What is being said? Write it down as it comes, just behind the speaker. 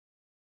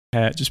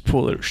hat, just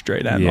pull it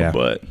straight out of my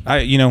butt.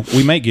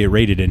 We may get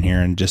raided in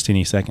here in just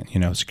any second.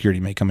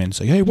 Security may come in and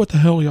say, "Hey, what the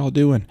hell are y'all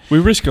doing?" We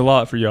risk a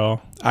lot for y'all.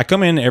 I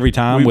come in every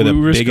time with a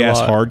big ass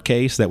hard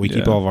case that we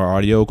keep all of our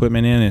audio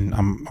equipment in, and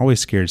I'm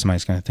always scared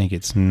somebody's going to think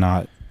it's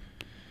not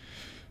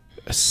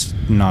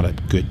a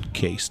good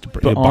case to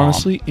bring. But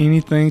honestly,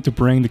 anything to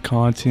bring the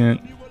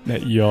content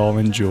that y'all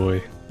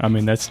enjoy. I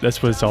mean, that's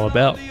what it's all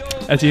about.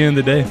 At the end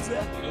of the day.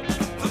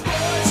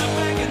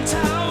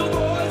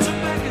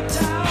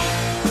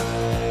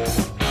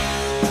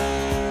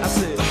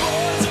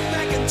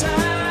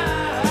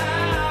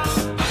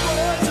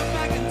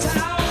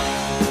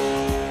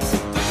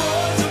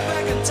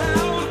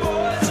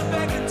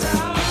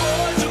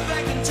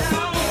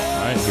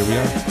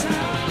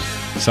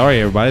 Sorry,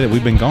 everybody, that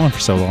we've been gone for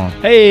so long.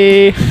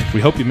 Hey!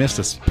 We hope you missed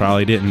us.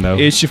 Probably didn't, though.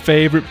 It's your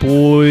favorite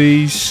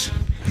boys,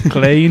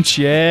 Clay and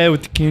Chad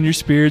with the Kindred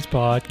Spirits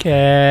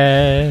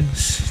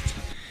podcast.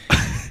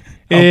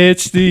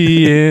 It's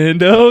the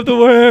end of the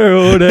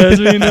world as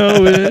we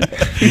know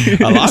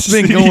it. A lot's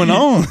been going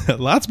on. A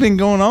lot's been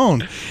going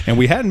on. And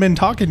we hadn't been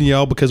talking to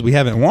y'all because we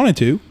haven't wanted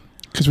to.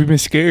 Because we've been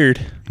scared.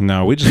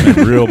 No, we just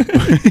been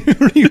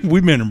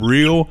we've been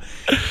real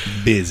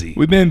busy.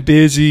 We've been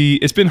busy.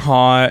 It's been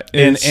hot.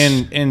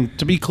 And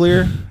to be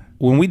clear,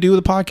 when we do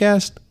the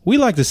podcast, we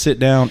like to sit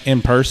down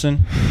in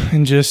person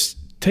and just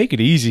take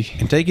it easy.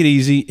 And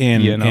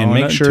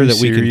make sure that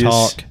we can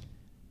talk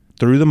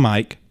through the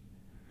mic,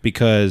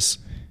 because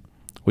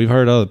we've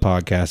heard other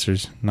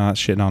podcasters, not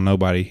shitting on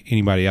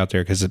anybody out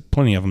there, because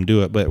plenty of them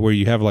do it, but where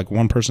you have like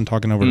one person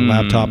talking over the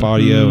laptop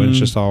audio and it's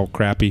just all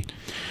crappy.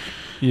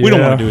 Yeah. We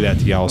don't want to do that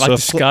to y'all. Like the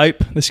Skype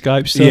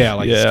stuff? Yeah,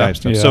 the Skype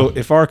stuff. Yeah. So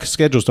if our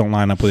schedules don't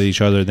line up with each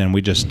other, then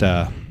we just, you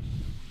got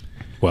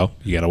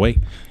to wait.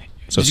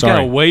 So you got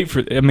to wait for,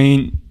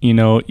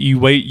 you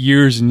wait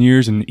years and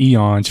years and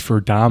eons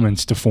for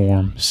diamonds to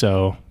form.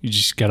 So you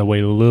just got to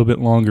wait a little bit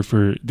longer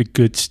for the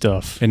good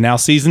stuff. And now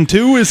season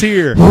 2 is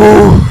here.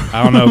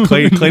 I don't know.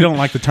 Clay don't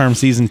like the term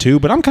season 2,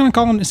 but I'm kind of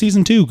calling it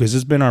season 2 because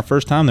it's been our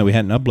first time that we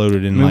hadn't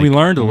uploaded in we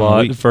learned a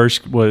lot. The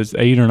first was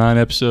 8 or 9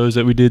 episodes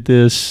that we did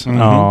this.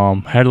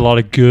 Mm-hmm. Had a lot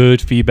of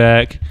good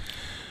feedback.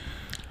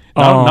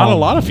 Not a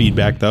lot of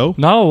feedback, though.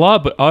 Not a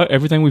lot, but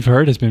everything we've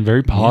heard has been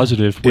very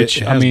positive,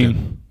 which,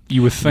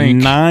 you would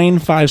think 9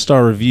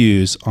 5-star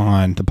reviews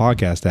on the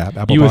podcast app,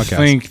 Apple Podcasts. You would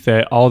think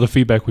that all the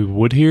feedback we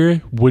would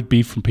hear would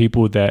be from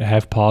people that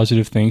have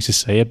positive things to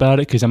say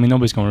about it, because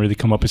nobody's going to really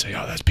come up and say,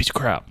 "Oh, that's a piece of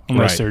crap,"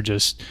 unless they're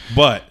just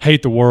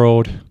hate the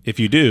world. If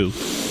you do,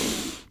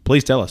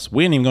 please tell us.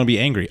 We ain't even going to be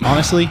angry.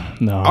 Honestly,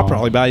 no. I'll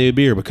probably buy you a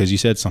beer because you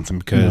said something.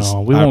 Because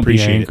we won't be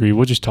angry.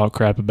 We'll just talk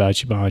crap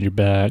about you behind your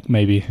back,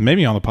 maybe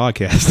on the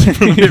podcast.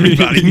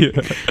 Everybody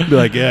be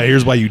like, "Yeah,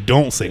 here's why you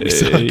don't say we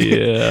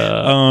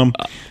suck."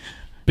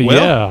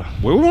 But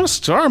where we want to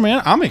start,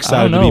 man. I'm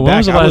excited to be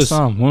back.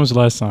 When was the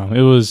last time?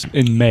 It was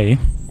in May.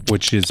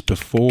 Which is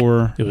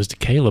before... It was the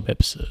Caleb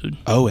episode.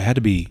 Oh, it had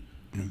to be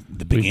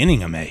the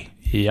beginning of May.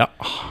 Yeah.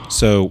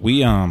 So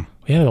we had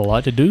a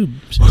lot to do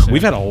since then.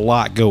 We've had a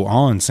lot go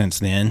on since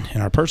then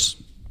in our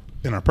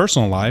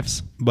personal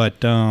lives.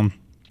 But I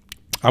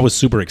was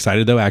super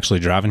excited, though, actually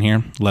driving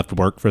here. Left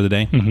work for the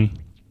day.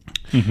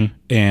 Mm-hmm. Mm-hmm.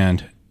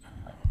 And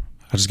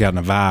I just got in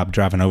a vibe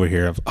driving over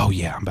here of, I'm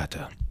about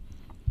to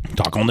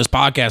talk on this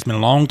podcast. It's been a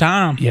long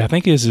time. Yeah, I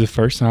think this is the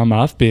first time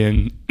I've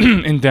been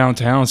in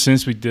downtown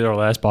since we did our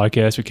last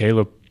podcast with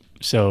Caleb.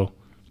 So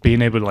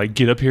being able to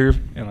get up here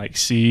and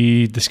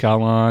see the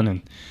skyline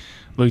and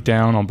look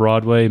down on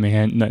Broadway,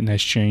 man, nothing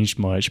has changed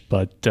much.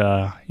 But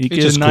you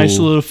get a nice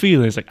little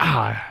feeling. It's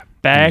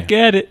back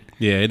at it.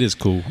 Yeah, it is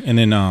cool. And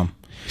then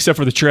except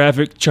for the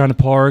traffic, trying to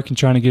park and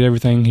trying to get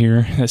everything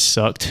here, that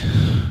sucked.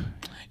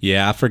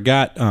 Yeah, I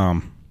forgot.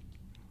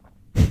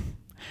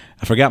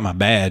 I forgot my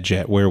badge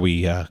at where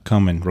we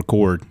come and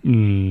record,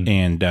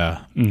 and I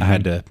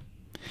had to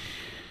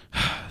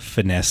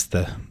finesse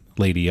the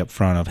lady up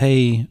front of,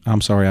 "Hey, I'm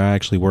sorry, I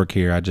actually work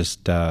here. I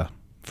just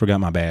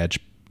forgot my badge."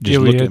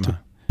 We had to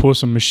pull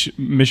some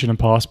Mission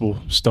Impossible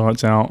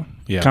stunts out.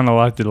 Yeah, kind of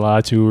like to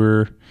lie to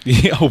her.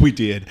 Yeah, we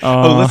did.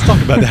 Let's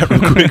talk about that real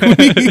quick.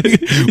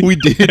 We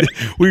did.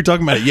 We were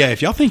talking about it. Yeah,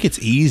 if y'all think it's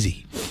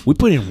easy, we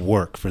put in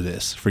work for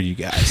this for you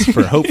guys,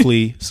 for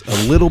hopefully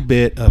a little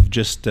bit of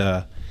just.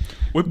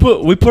 We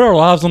put our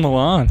lives on the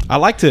line. I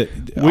like to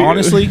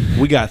honestly.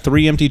 We got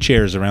 3 empty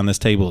chairs around this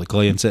table that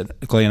Clay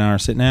and I are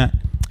sitting at,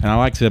 and I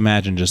like to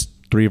imagine just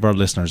 3 of our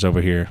listeners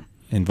over here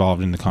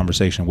involved in the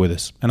conversation with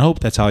us. And I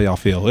hope that's how y'all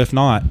feel. If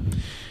not,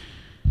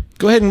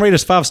 go ahead and rate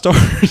us 5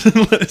 stars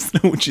and let us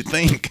know what you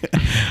think.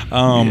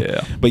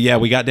 But yeah,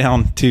 we got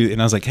down to,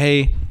 and I was like,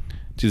 "Hey,"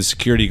 to the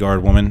security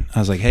guard woman. I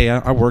was like, "Hey,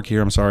 I work here.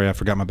 I'm sorry, I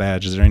forgot my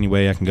badge. Is there any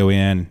way I can go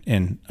in?"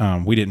 And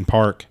we didn't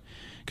park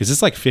because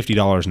it's like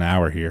 $50 an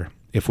hour here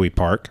if we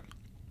park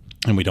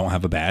and we don't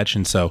have a badge.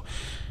 And so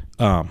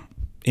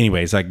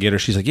anyways, I get her.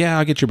 She's like, "Yeah,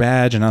 I'll get your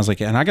badge." And I was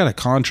like, and I got a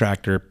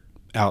contractor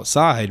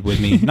outside with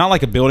me, not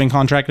like a building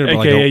contractor,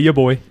 but AKA your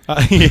boy.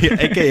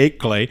 AKA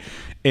Clay.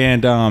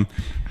 And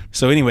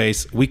so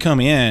anyways, we come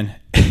in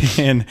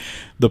And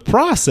the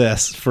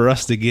process for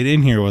us to get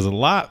in here was a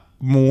lot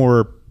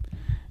more,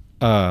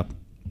 what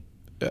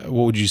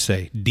would you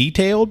say,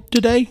 detailed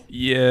today?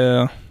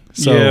 Yeah.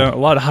 So- yeah, a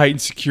lot of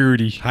heightened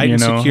security.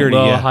 Heightened A lot security,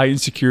 of yeah.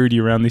 heightened security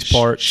around these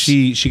parts.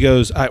 She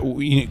goes,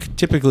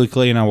 typically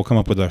Clay and I will come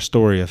up with our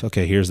story of,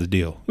 okay, here's the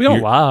deal. We don't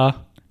You're- lie.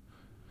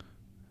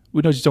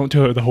 We just don't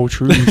tell her the whole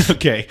truth.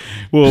 Okay.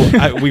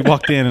 Well, we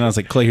walked in and I was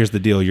like, Clay, here's the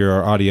deal. You're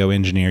our audio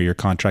engineer. You're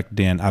contracted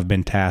in. I've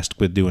been tasked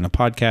with doing a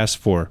podcast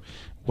for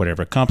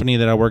whatever company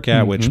that I work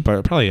at, which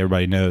probably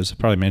everybody knows. I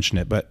probably mentioned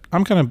it, but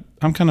I'm kind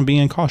of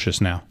being cautious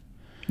now.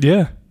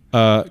 Yeah.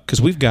 Because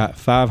we've got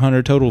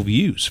 500 total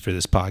views for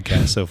this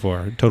podcast so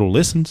far. Total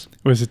listens.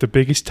 Was it the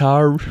biggest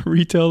tire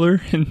retailer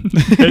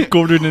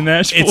headquartered in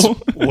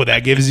Nashville? Well,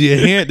 that gives you a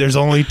hint. There's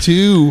only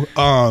 2.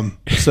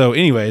 So,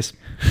 anyways,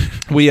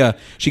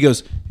 she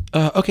goes,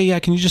 okay, yeah,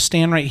 can you just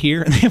stand right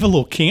here? And they have a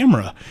little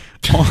camera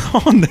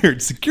on their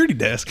security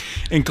desk.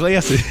 And Clay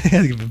has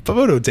a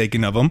photo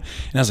taken of them.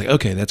 And I was like,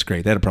 okay, that's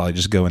great. That'll probably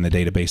just go in the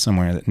database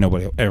somewhere that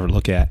nobody will ever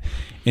look at.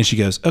 And she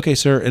goes, okay,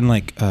 sir. And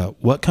like,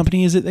 what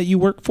company is it that you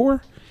work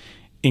for?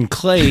 And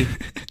Clay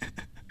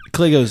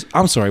goes,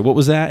 I'm sorry, what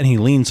was that? And he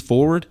leans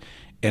forward.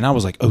 And I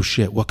was like, oh,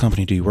 shit, what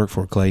company do you work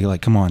for, Clay?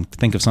 Like, come on,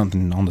 think of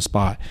something on the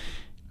spot.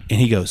 And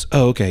he goes,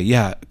 oh, okay,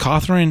 yeah,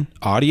 Cawthron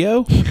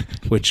Audio,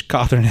 which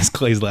Cawthron is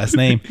Clay's last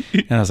name.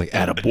 And I was like,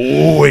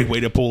 attaboy, way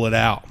to pull it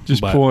out.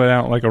 Just pull it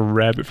out like a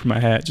rabbit from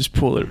my hat. Just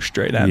pull it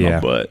straight out of my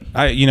butt.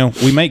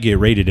 We might get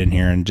raided in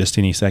here in just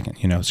any second.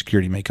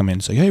 Security may come in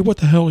and say, hey, what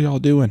the hell are y'all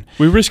doing?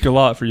 We risk a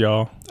lot for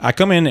y'all. I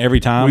come in every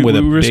time We with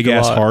a risk a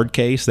big-ass lot. hard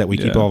case that we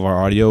keep all of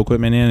our audio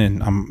equipment in,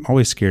 and I'm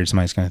always scared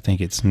somebody's going to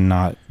think it's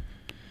not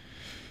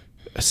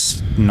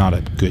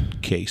a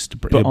good case to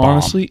bring. But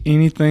honestly,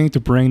 anything to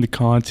bring the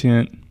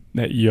content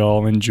that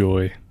y'all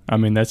enjoy. I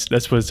mean, that's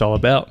what it's all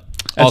about.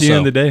 At the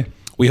end of the day.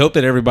 We hope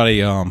that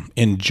everybody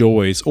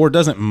enjoys or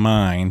doesn't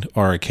mind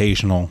our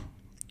occasional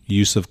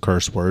use of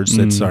curse words.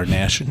 That's our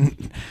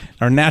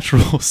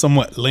natural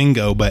somewhat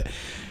lingo, but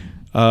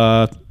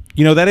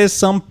that is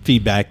some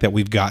feedback that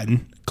we've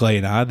gotten, Clay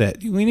and I,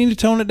 that we need to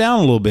tone it down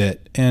a little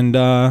bit. And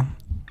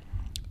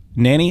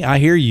Nanny, I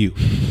hear you.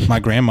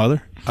 My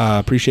grandmother,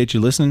 appreciate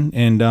you listening.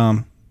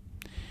 And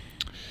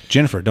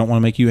Jennifer, don't want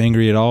to make you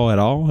angry at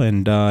all.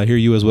 And I hear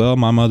you as well.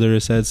 My mother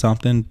has said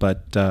something,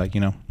 but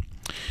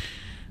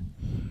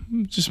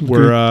Just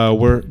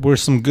we're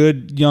some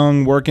good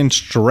young working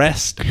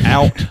stressed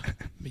out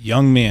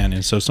young men,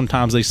 and so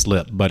sometimes they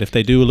slip. But if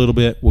they do a little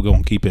bit, we're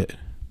gonna keep it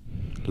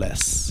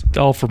less. It's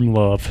all from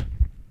love.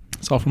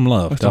 It's all from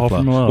love. It's all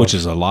from love. Which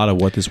is a lot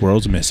of what this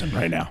world's missing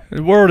right now.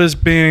 The world is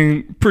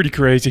being pretty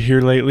crazy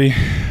here lately.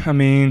 I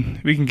mean,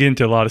 we can get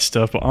into a lot of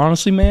stuff, but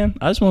honestly, man,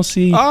 I just want to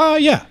see.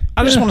 Yeah.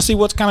 I just want to see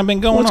what's kind of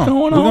been going What's on.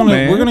 going on,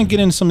 man? We're gonna get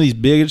into some of these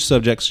big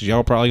subjects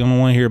y'all probably gonna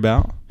want to hear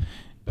about.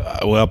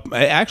 Well,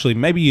 actually,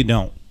 maybe you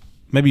don't.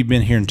 Maybe you've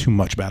been hearing too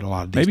much about a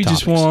lot of these Maybe you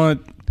topics. just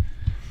want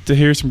to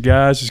hear some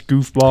guys just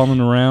goofballing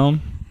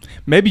around.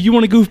 Maybe you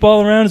want to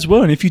goofball around as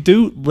well, and if you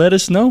do, let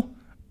us know.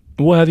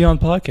 We'll have you on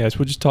the podcast.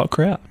 We'll just talk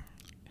crap.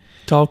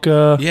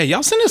 Yeah,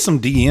 y'all send us some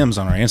DMs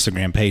on our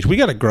Instagram page. We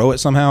got to grow it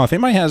somehow. If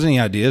anybody has any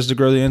ideas to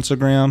grow the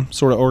Instagram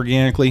sort of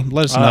organically,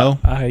 let us know.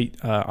 I hate.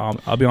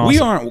 I'll be honest.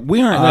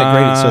 We aren't that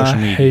great at social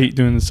media. I hate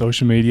doing the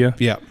social media.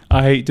 Yeah,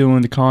 I hate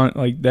doing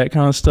the that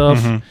kind of stuff.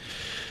 Mm-hmm.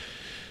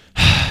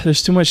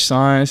 There's too much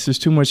science. There's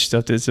too much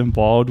stuff that's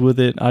involved with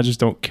it. I just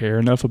don't care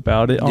enough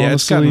about it. Honestly. Yeah,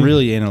 it's gotten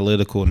really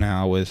analytical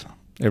now with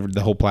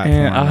the whole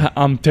platform. And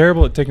I'm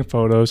terrible at taking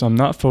photos. I'm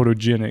not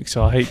photogenic,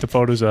 so I hate the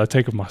photos that I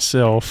take of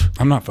myself.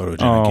 I'm not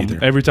photogenic either.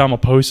 Every time I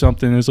post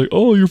something, it's like,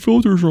 "Oh, your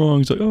filter's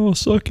wrong." It's like, "Oh,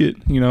 suck it,"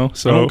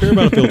 So I don't care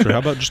about a filter. How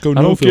about just go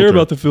no I don't filter? care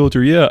about the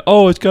filter. Yeah.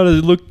 Oh, it's gotta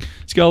look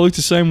the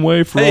same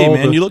way for all. Hey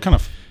man, you look kind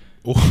of.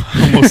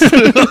 Almost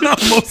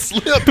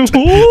slipped.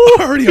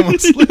 Already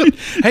almost slipped.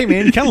 Hey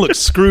man, you kind of look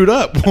screwed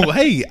up. Well,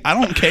 hey, I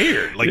don't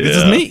care. This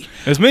is me.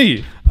 It's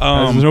me.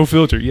 There's no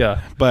filter.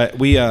 Yeah. But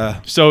we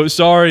So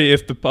sorry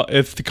if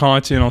the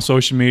content on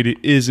social media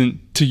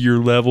isn't to your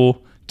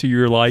level, to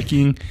your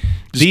liking.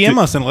 Just DM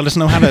us and let us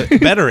know how to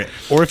better it,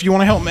 or if you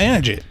want to help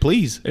manage it,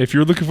 please. If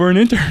you're looking for an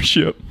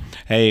internship.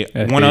 Hey,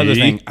 one other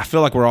thing. I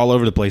feel like we're all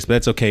over the place, but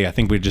that's okay. I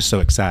think we're just so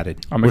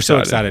excited. We're so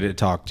excited to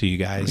talk to you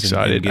guys. I'm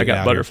excited. I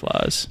got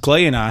butterflies.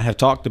 Clay and I have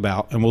talked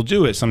about, and we'll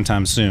do it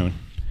sometime soon.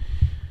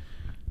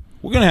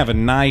 We're going to have a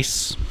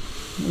nice,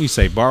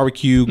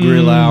 barbecue,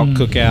 grill out,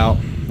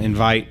 cookout,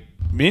 invite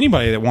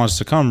anybody that wants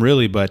to come,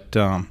 really, but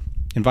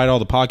invite all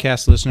the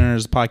podcast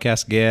listeners,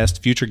 podcast guests,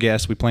 future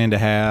guests we plan to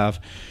have.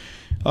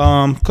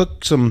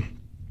 Cook some,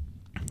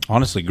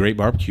 honestly, great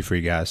barbecue for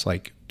you guys.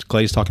 Like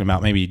Clay's talking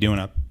about maybe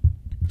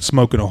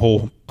smoking a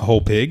whole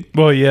pig.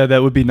 Well, yeah,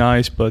 that would be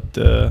nice, but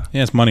yeah,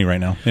 it's money right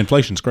now.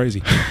 Inflation's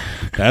crazy.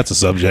 That's a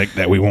subject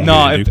that we won't.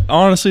 No,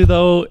 honestly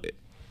though,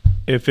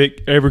 if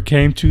it ever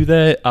came to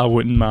that, I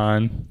wouldn't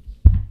mind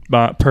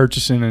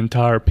purchasing an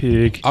entire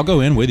pig. I'll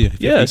go in with you.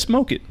 Yeah,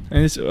 smoke it.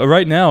 And it's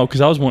right now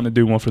because I was wanting to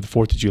do one for the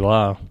 4th of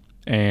July,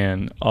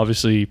 and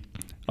obviously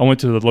I went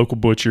to the local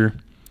butcher.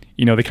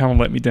 They kind of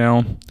let me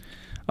down.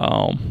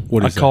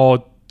 What is I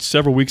called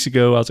several weeks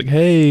ago. I was like,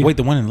 hey. Wait,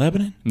 the one in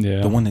Lebanon?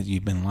 Yeah. The one that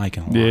you've been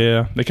liking a lot.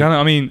 Yeah. They kind of,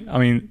 I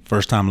mean.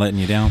 First time letting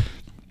you down?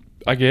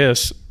 I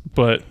guess.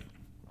 But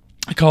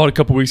I called a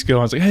couple weeks ago.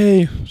 I was like,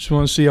 hey, just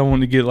want to see. I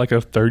wanted to get like a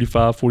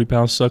 35,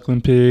 40-pound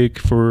suckling pig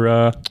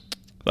for,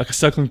 like a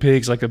suckling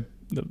pig's like a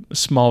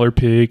smaller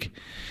pig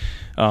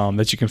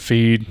that you can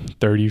feed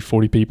 30,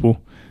 40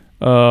 people.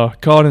 Called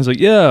and was like,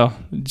 yeah,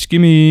 just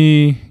give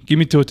me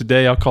till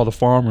today. I'll call the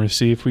farmer and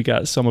see if we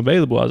got some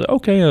available. I was like,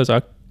 okay.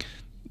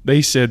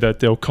 They said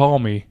that they'll call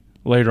me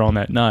later on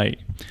that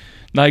night.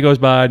 Night goes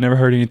by, never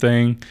heard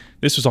anything.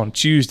 This was on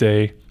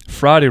Tuesday.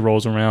 Friday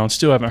rolls around,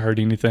 still haven't heard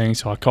anything.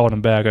 So I called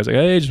them back. I was like,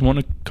 hey, just want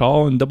to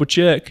call and double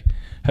check.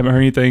 Haven't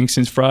heard anything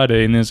since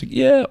Friday. And then it's like,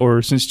 yeah,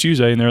 or since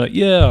Tuesday. And they're like,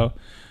 yeah,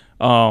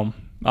 I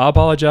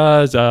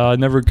apologize. I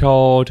never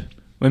called.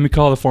 Let me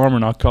call the farmer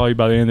and I'll call you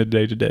by the end of the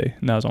day today.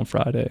 And that was on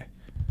Friday.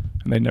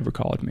 And they never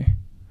called me.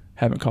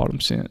 Haven't called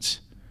them since.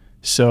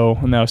 So,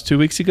 and that was 2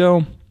 weeks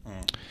ago.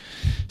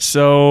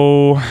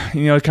 So,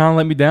 it kind of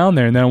let me down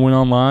there. And then I went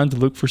online to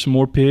look for some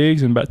more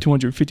pigs and about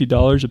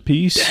 $250 a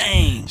piece.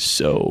 Dang.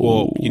 So.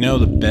 Well,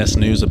 the best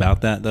news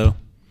about that, though?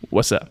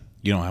 What's that?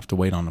 You don't have to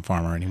wait on the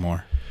farmer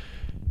anymore.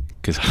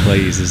 Because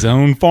Clay's his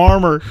own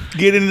farmer.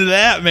 Get into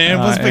that, man.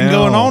 What's been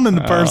going on in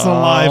the personal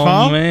life,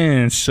 huh? Oh,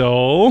 man.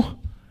 So,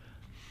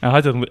 I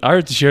had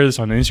to share this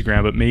on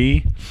Instagram, but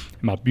me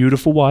and my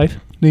beautiful wife,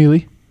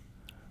 Neely,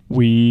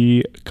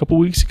 we, a couple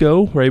weeks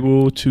ago, were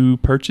able to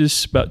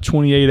purchase about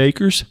 28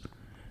 acres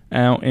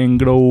out in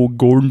good old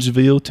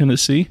Gordonsville,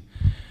 Tennessee.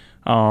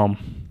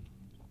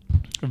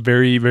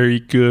 Very, very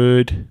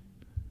good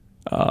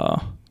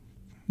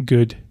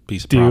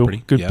piece of deal.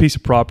 Property. Good piece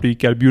of property.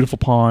 Got a beautiful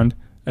pond,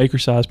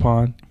 acre-sized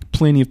pond.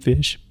 Plenty of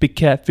fish, big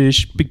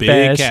catfish, big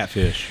bass. Big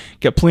catfish.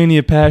 Got plenty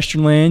of pasture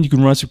land. You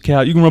can run some cow.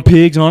 You can run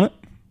pigs on it.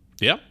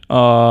 Yep.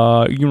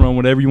 You can run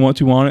whatever you want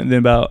to on it. And then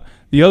about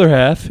the other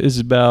half is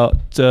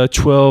about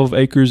 12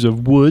 acres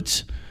of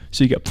woods.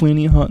 So you got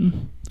plenty of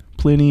hunting,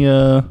 plenty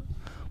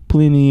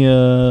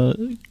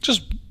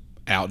just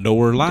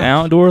outdoor life.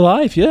 Outdoor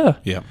life, yeah.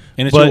 Yeah.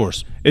 And it's but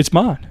yours. It's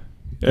mine.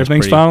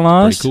 Everything's pretty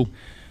finalized. cool.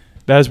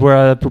 That's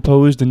where I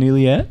proposed to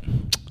Neely at,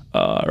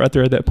 right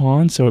there at that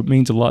pond. So it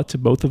means a lot to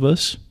both of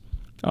us.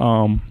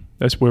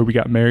 That's where we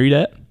got married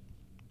at.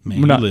 Man,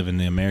 you living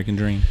the American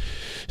dream.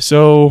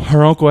 So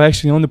her uncle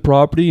actually owned the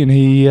property, and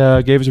he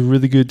gave us a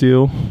really good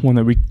deal, one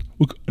that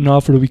an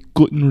offer that we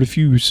couldn't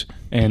refuse.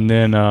 And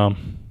then,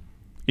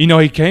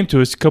 he came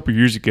to us a couple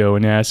years ago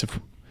and asked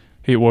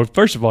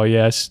first of all, he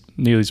asked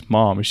Neely's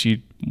mom if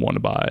she'd want to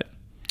buy it.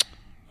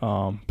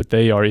 But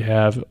they already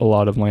have a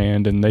lot of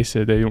land, and they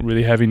said they don't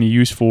really have any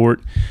use for it.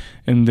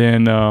 And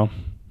then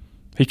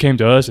he came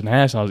to us and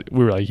asked, and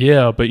we were like,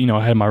 yeah, but,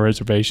 I had my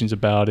reservations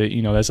about it.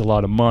 That's a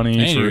lot of money.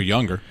 And you were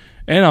younger.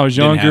 And I was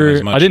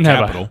younger. I didn't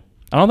have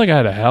I don't think I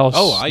had a house.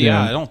 Oh,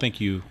 yeah. I don't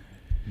think you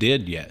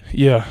did yet.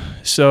 Yeah.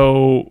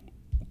 So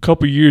a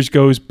couple of years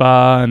goes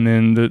by, and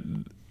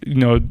then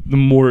the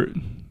more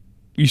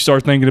you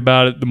start thinking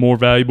about it, the more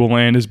valuable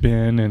land has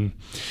been. And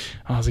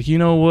I was like, you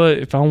know what?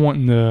 If I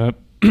want to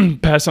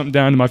pass something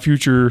down to my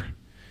future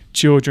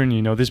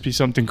children, this be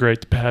something great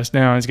to pass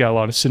down. It's got a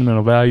lot of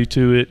sentimental value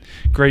to it.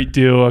 Great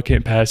deal. I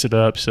can't pass it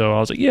up. So I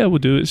was like, yeah, we'll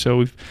do it. So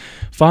we've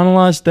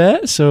finalized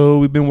that. So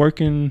we've been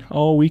working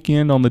all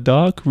weekend on the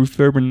dock,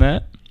 refurbing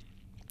that.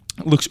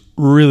 It looks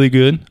really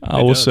good,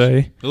 I will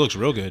say. It looks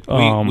real good.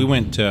 We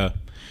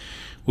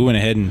went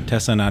ahead and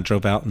Tessa and I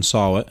drove out and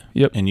saw it.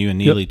 Yep. And you and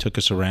Neely took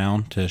us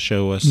around to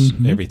show us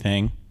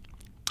everything.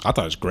 I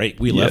thought it was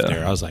great. We left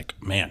there. I was like,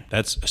 man,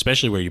 that's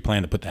especially where you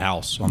plan to put the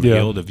house on the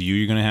hill. The view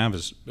you're going to have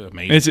is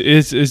amazing.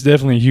 It's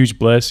definitely a huge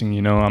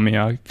blessing. I mean,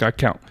 I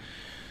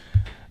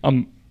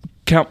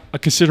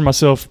consider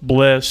myself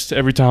blessed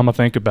every time I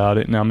think about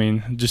it. And I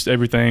mean, just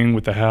everything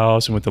with the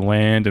house and with the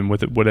land and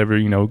with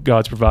whatever,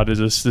 God's provided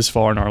us this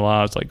far in our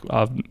lives. Like,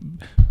 I've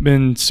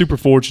been super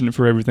fortunate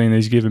for everything that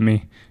He's given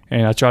me.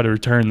 And I try to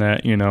return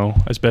that,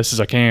 as best as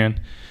I can.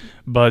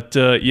 But,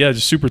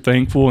 just super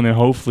thankful. And then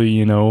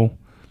hopefully,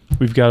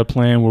 we've got a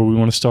plan where we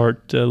want to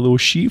start a little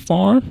sheep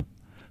farm.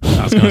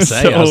 I was going to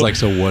say,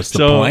 so what's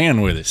the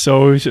plan with it?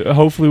 So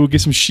hopefully we'll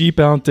get some sheep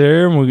out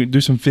there, and we'll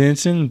do some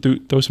fencing,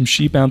 throw some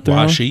sheep out there.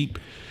 Why sheep?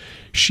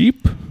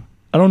 Sheep?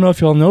 I don't know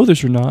if y'all know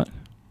this or not,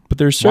 but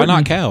there's certain... Why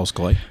not cows,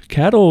 Clay?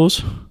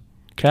 Cattles.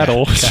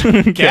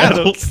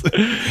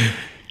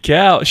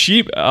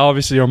 Sheep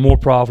obviously are more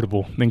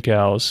profitable than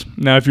cows.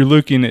 Now, if you're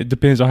looking, it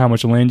depends on how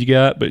much land you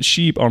got, but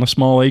sheep on a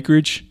small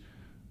acreage,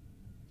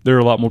 they're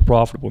a lot more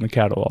profitable than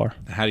cattle are.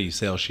 How do you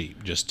sell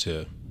sheep? Just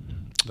to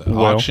the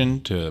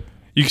auction?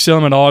 You can sell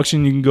them at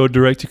auction. You can go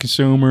direct to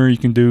consumer. You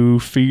can do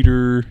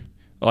feeder,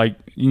 like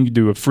you can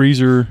do a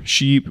freezer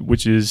sheep,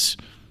 which is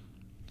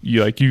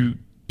you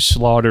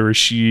slaughter a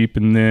sheep,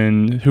 and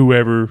then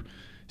whoever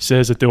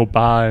says that they'll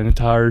buy an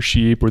entire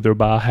sheep or they'll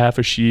buy half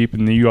a sheep,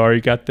 and then you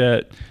already got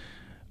that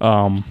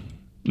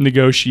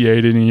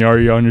negotiated, and you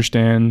already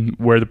understand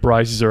where the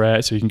prices are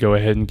at, so you can go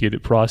ahead and get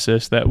it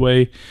processed that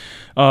way.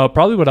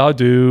 Probably what I'll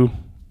do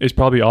is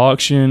probably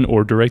auction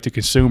or direct to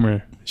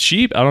consumer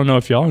Sheep, I don't know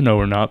if y'all know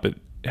or not, but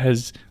it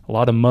has a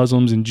lot of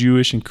Muslims and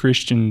Jewish and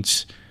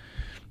Christians.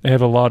 They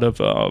have a lot of.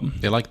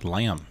 They like the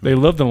lamb. They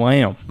love the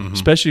lamb,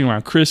 especially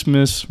around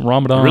Christmas,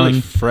 Ramadan,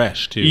 Really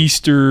fresh too.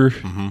 Easter.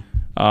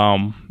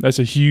 That's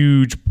a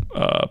huge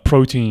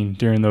protein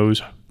during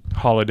those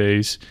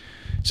holidays.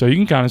 So you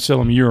can kind of sell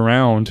them year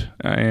round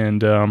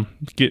and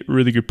get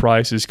really good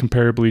prices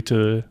comparably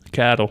to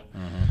cattle.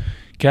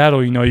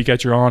 Cattle, you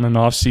got your on and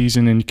off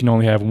season, and you can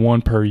only have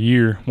one per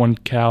year. One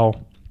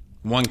cow.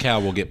 One cow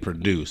will get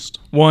produced.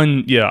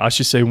 One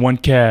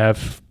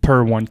calf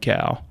per one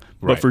cow.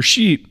 But Right. for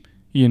sheep,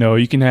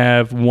 you can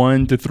have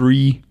 1 to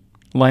 3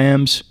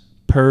 lambs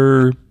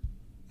per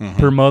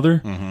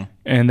mother,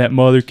 and that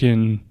mother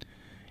can.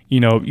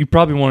 You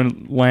probably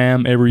want a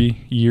lamb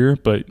every year,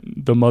 but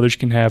the mothers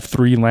can have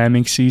 3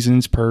 lambing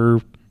seasons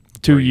per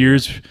 2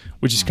 years,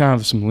 which is kind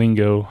of some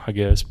lingo, I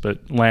guess. But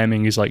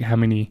lambing is like how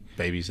many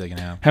Babies they can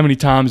have. how many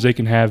times they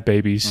can have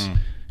babies,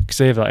 because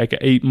they have like an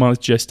 8-month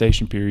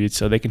gestation period,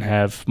 so they can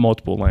have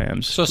multiple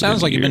lambs. So it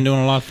sounds like you've been doing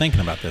a lot of thinking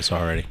about this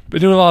already.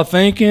 Been doing a lot of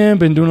thinking,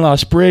 been doing a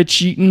lot of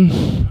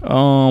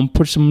spreadsheeting,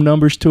 put some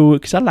numbers to it,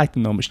 because I like the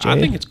numbers, Jay. I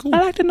think it's cool. I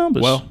like the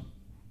numbers. Well,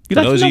 you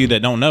for like those the of you numbers?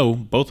 that don't know,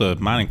 both of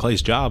mine and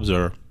Clay's jobs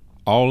are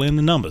all in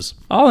the numbers.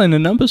 All in the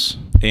numbers.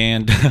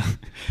 And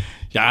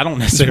yeah, I don't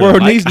necessarily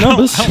world like, needs I don't-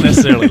 numbers. I don't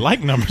necessarily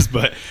like numbers,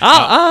 but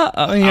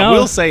I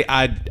will say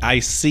I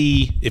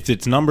see if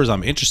it's numbers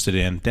I'm interested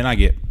in, then I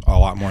get a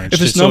lot more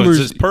interested. it's numbers-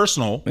 so it's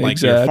personal,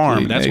 like your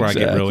farm. Exactly, That's where I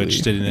get real exactly,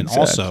 interested in. And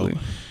also,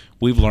 exactly.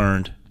 we've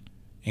learned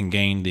and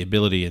gained the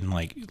ability and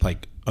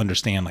like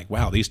understand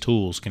wow, these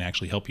tools can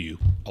actually help you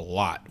a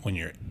lot when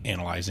you're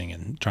analyzing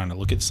and trying to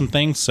look at some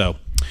things. So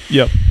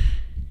Yep.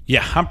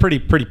 yeah, I'm pretty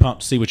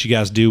pumped to see what you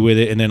guys do with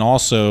it. And then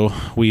also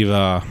we've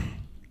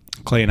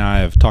Clay and I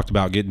have talked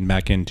about getting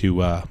back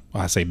into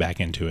I say back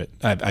into it.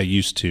 I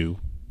used to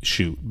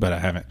shoot, but I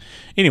haven't.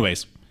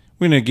 Anyways,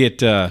 we're gonna get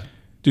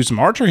do some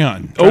archery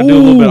hunting. Try to do a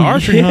little bit of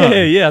archery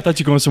hunting. Yeah. I thought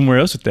you were going somewhere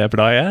else with that, but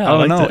I I don't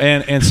like know.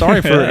 that. And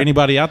sorry for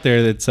anybody out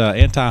there that's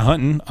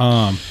anti-hunting.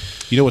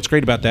 What's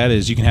great about that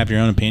is you can have your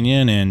own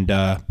opinion, and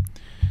I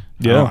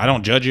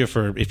don't judge you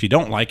for if you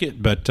don't like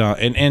it. But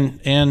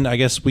and I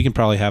guess we can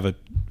probably have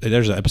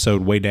there's an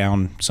episode way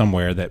down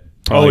somewhere that.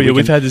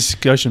 We've had this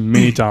discussion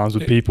many times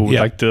with people, Yeah.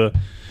 like the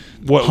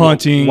what,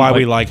 hunting, why like-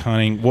 we like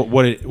hunting,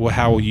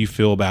 how you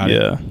feel about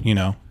Yeah.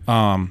 it.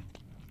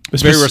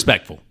 It's Espec- very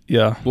respectful.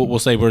 yeah, We'll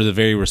say we're the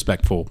very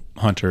respectful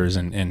hunters,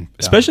 and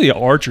especially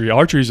archery.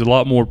 Archery is a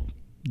lot more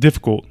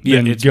difficult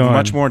than it's gun.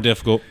 much more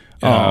difficult.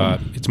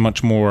 It's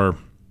much more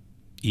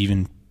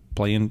even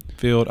playing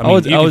field. I I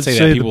would can say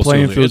that the people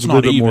playing still do. field's It's a not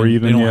little bit more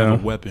even, They don't yeah.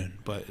 have a weapon,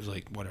 but it's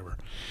like whatever.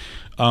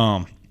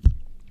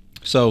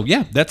 So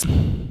yeah,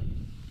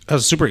 I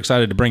was super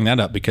excited to bring that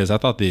up because I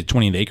thought the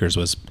 28 acres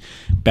was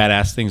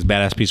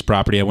badass piece of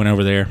property. I went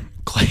over there.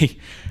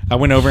 I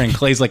went over and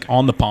Clay's like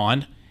on the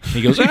pond.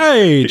 He goes,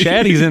 "Hey,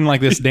 Chad!" He's in like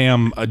this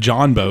damn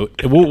John boat.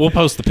 We'll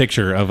post the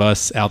picture of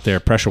us out there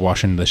pressure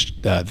washing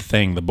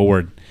the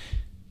board.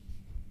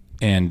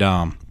 And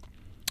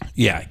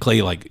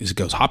Clay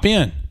goes, "Hop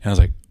in," and I was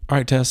like, "All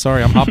right, Tess,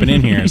 sorry, I'm hopping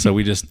in here." So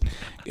we just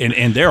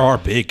and there are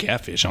big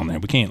catfish on there.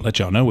 We can't let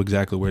y'all know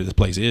exactly where this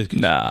place is. 'Cause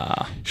Nah,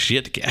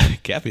 shit, the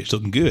catfish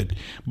looking good,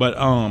 but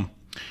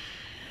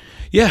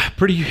yeah,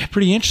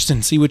 pretty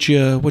interesting. See what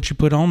you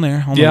put on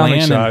there on the I'm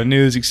land. excited.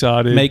 News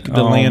excited. Make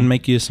the land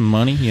make you some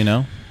money.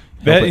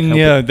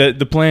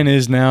 The plan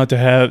is now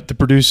to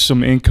produce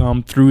some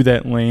income through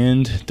that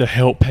land to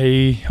help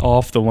pay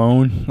off the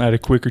loan at a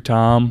quicker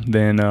time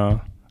than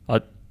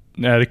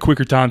at a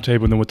quicker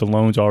timetable than with the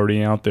loans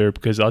already out there.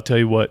 Because I'll tell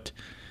you what,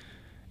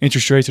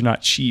 interest rates are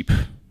not cheap,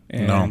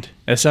 and No.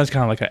 that sounds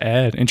kind of like an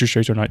ad. Interest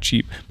rates are not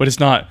cheap, but it's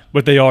not.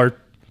 But they are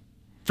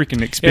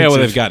freaking expensive. Yeah, well,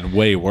 they've gotten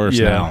way worse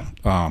Yeah.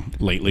 now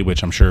lately,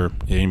 which I'm sure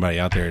anybody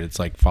out there that's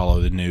like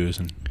follow the news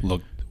and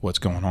look what's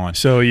going on.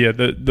 So yeah,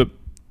 the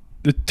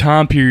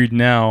time period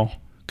now,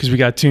 because we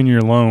got a 10-year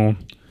loan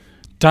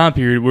time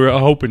period, we're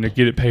hoping to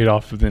get it paid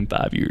off within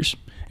 5 years.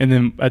 And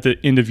then at the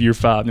end of year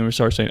 5, then we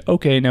start saying,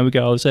 okay, now we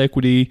got all this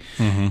equity.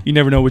 Mm-hmm. You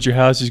never know what your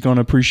house is going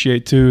to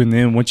appreciate too. And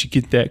then once you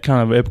get that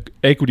kind of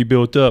equity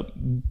built up,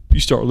 you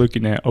start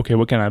looking at, okay,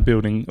 what kind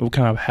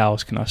of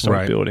house can I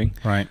start building?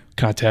 Right.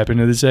 Can I tap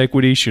into this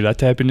equity? Should I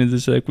tap into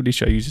this equity?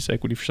 Should I use this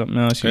equity for something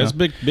else? That's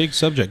big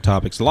subject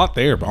topics. A lot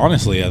there, but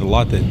honestly, a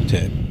lot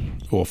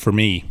well, for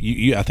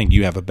me, I think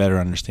you have a better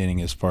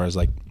understanding as far as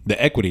like the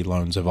equity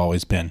loans have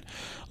always been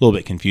a little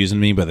bit confusing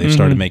to me, but they've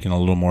started making a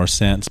little more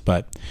sense.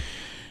 But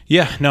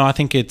yeah, no, I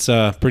think it's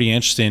pretty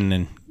interesting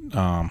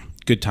and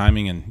good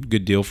timing and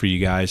good deal for you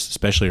guys,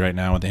 especially right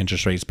now with the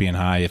interest rates being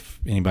high. If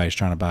anybody's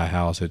trying to buy a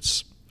house,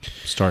 it's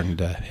starting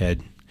to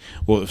head.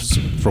 Well,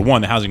 for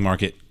one, the housing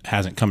market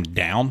hasn't come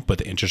down, but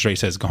the interest rates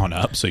has gone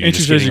up. So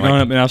interest rates are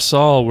going up, and I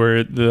saw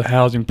where the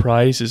housing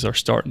prices are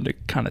starting to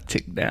kind of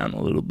tick down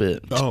a little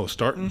bit. Oh,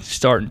 starting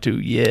to,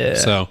 yeah.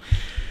 So,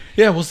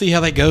 yeah, we'll see how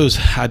that goes.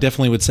 I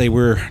definitely would say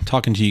we're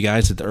talking to you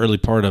guys at the early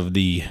part of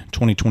the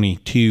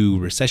 2022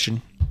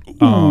 recession.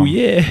 Oh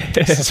yeah.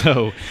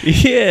 So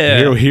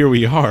Yeah. here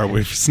we are.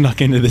 We've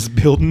snuck into this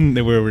building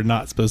where we're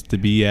not supposed to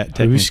be at.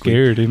 Technically. Who's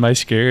scared? Am I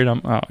scared?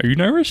 Are you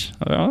nervous?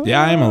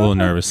 Yeah, I am a little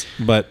nervous,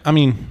 but I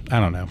mean, I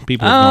don't know.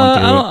 People have gone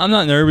through it. I'm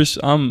not nervous.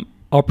 I'm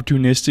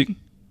opportunistic.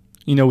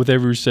 You know, with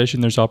every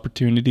recession, there's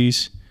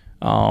opportunities.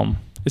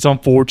 It's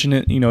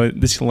unfortunate. You know,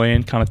 this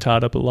land kind of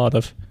tied up a lot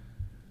of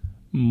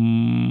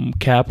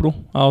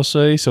capital, I'll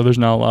say. So there's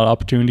not a lot of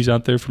opportunities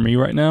out there for me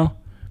right now.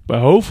 But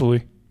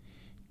hopefully,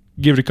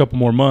 give it a couple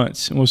more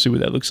months, and we'll see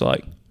what that looks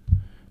like.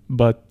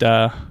 But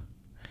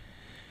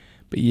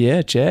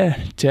yeah,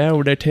 Chad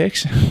over there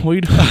text. What are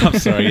you doing? I'm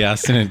sorry. Yeah, I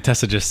sent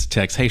Tessa just a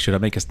text. Hey, should I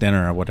make us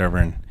dinner or whatever?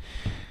 And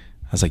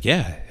I was like,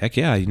 yeah, heck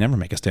yeah, you never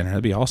make us dinner.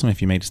 That'd be awesome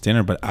if you made us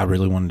dinner. But I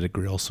really wanted to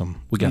grill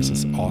some. We got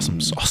some awesome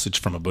sausage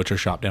from a butcher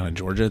shop down in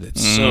Georgia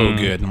that's so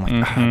good. And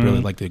I'm like, I'd really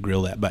like to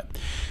grill that. But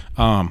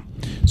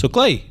so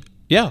Clay,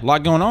 yeah, a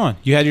lot going on.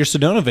 You had your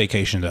Sedona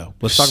vacation though.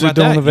 Let's talk about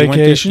that.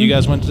 Vacation. You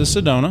guys went to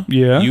Sedona.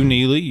 Yeah. You,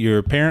 Neely,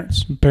 your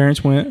parents.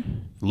 Parents went.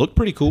 Looked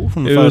pretty cool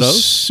from the It photos.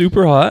 was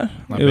super hot.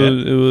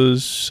 It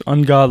was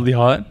ungodly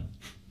hot.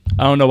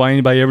 I don't know why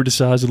anybody ever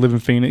decides to live in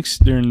Phoenix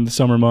during the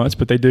summer months,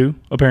 but they do,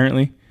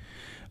 apparently.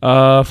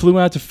 Flew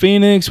out to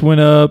Phoenix, went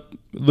up,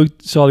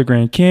 saw the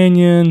Grand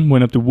Canyon,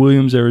 went up to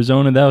Williams,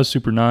 Arizona. That was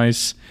super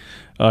nice.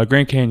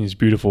 Grand Canyon is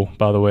beautiful,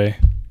 by the way.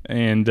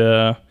 And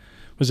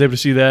was able to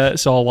see that,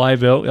 saw a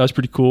live elk. That was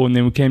pretty cool. And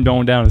then we came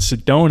down to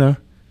Sedona,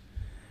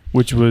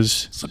 which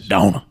was...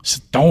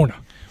 Sedona.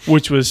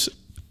 Which was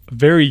a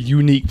very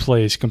unique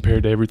place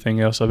compared to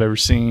everything else I've ever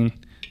seen.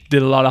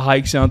 Did a lot of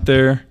hikes out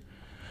there.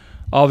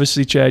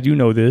 Obviously, Chad, you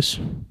know this.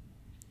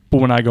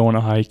 But when I go on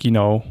a hike, you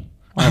know...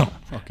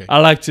 Okay. I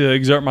like to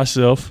exert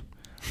myself.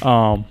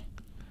 My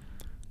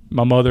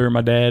mother,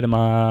 my dad, and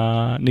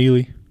my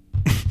Neely.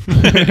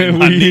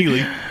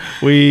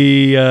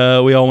 We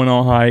all went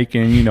on a hike,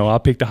 and you know I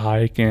picked a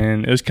hike,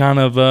 and it was kind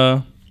of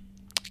a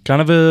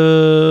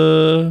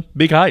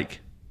big hike.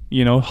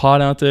 You know,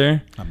 hot out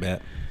there. I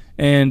bet.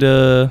 And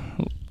a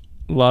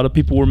lot of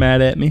people were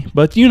mad at me,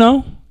 but you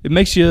know, it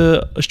makes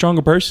you a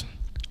stronger person.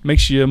 It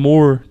makes you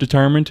more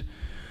determined.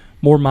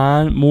 More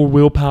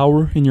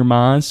willpower in your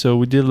mind. So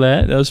we did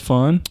that. That was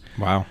fun.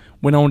 Wow.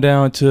 Went on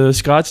down to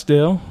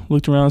Scottsdale.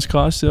 Looked around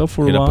Scottsdale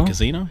for a while. Hit up a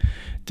casino?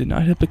 Did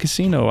not hit up a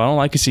casino. I don't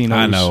like casinos.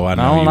 I know I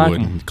you like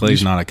wouldn't. them.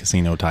 Clay's not a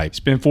casino type.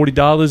 Spend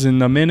 $40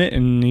 in a minute,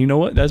 and you know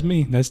what? That's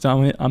me. That's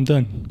not it. I'm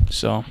done.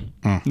 So,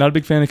 not a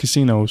big fan of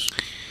casinos.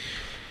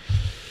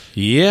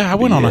 Yeah, I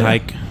went on a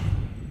hike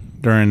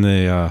during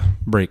the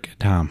break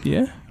time.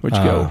 Yeah? Where'd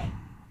you go?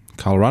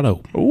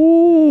 Colorado.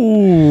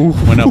 Ooh.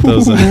 Went up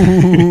those.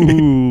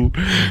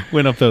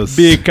 Went up those.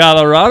 Big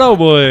Colorado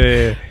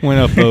boy. Went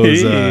up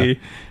those.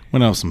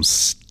 Went up some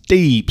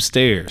steep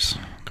stairs.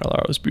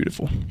 Colorado's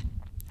beautiful.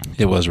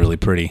 It was really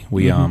pretty.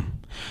 We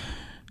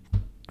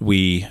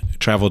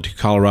traveled to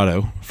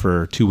Colorado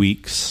for 2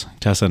 weeks.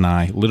 Tessa and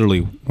I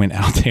literally went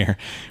out there.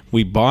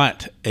 We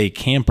bought a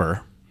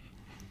camper.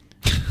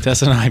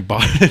 Tessa and I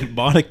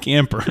bought a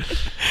camper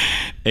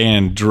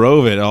and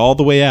drove it all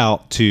the way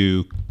out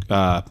to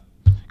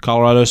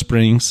Colorado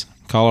Springs,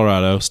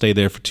 Colorado. Stayed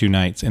there for 2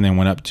 nights, and then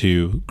went up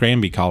to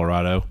Granby,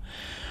 Colorado,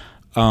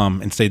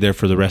 and stayed there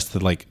for the rest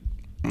of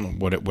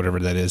whatever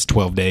that is,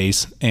 12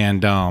 days.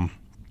 And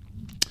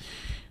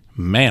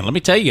man, let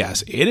me tell you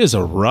guys, it is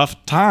a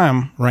rough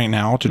time right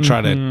now to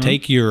try to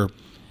take your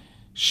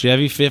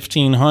Chevy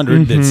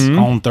 1500 that's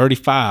on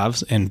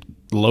 35s and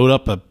load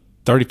up a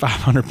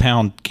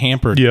 3,500-pound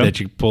camper that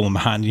you pull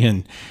behind you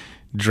and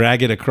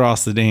drag it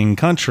across the dang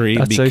country.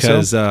 I'd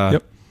because say so.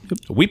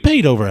 we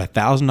paid over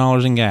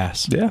 $1,000 in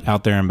gas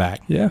out there and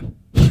back. Yeah.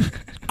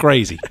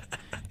 Crazy.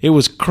 It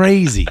was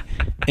crazy.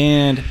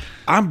 And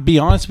I'll be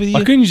honest with you.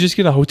 Why couldn't you just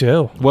get a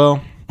hotel?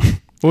 Well,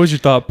 what was your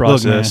thought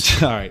process?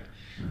 Look, man, all right.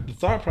 The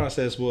thought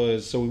process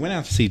was, so we went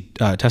out to see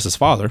Tessa's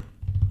father,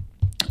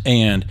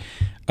 and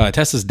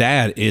Tessa's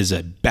dad is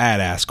a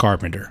badass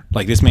carpenter.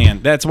 Like this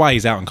man, that's why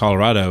he's out in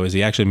Colorado, is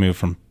he actually moved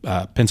from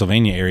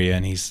Pennsylvania area,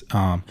 and he's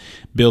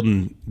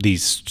building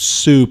these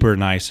super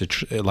nice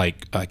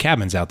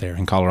cabins out there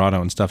in Colorado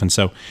and stuff. And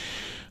so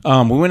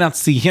we went out to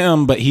see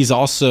him, but he's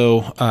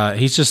also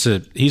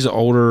he's an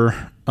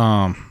older,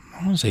 I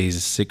want to say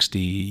he's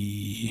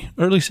 60,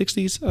 early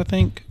 60s, I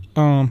think.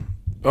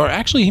 Or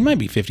actually, he might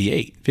be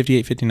 58,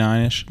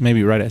 59-ish,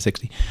 maybe right at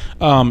 60.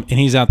 And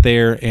he's out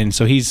there, and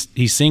so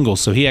he's single,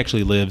 so he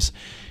actually lives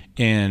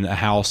in a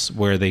house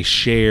where they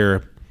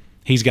share.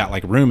 He's got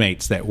like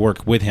roommates that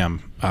work with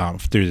him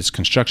through this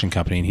construction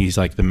company, and he's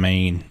like the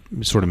main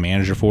sort of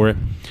manager for it.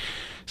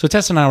 So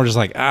Tessa and I were just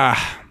like,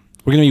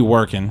 we're going to be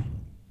working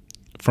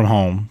from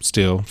home,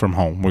 still from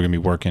home. We're going to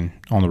be working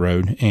on the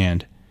road,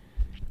 and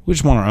we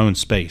just want our own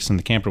space, and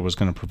the camper was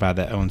going to provide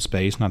that own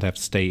space, not to have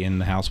to stay in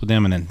the house with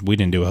them. And then we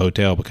didn't do a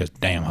hotel because,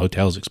 damn,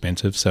 hotel's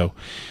expensive. So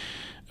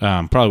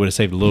probably would have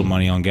saved a little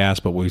money on gas,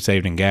 but we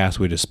saved in gas.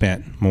 We just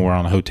spent more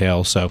on a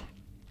hotel. So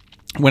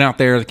went out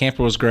there. The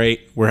camper was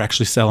great. We're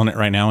actually selling it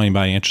right now.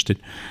 Anybody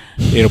interested?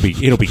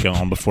 It'll be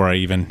gone before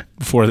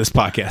this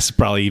podcast is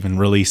probably even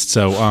released.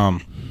 So,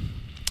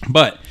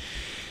 but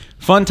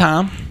Fun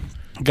time.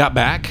 Got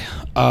back.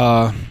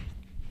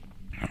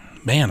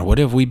 Man, what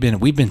have we been?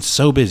 We've been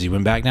so busy.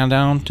 Went back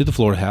down to the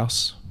Florida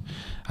house.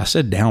 I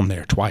said down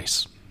there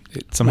twice.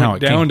 Somehow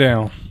went it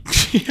down.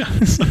 yeah,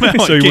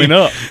 somehow So you went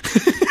up.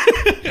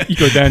 You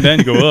go down,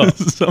 you go up.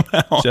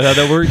 Somehow. Is that how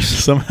that works?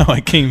 Somehow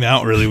it came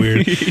out really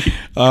weird.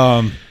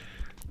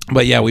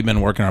 But yeah, we've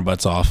been working our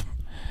butts off.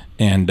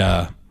 And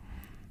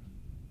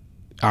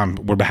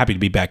we're happy to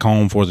be back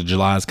home. 4th of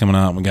July is coming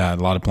up. We got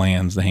a lot of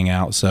plans to hang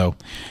out. So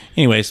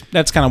anyways,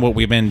 that's kind of what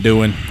we've been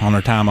doing on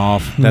our time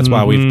off. That's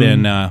why we've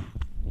been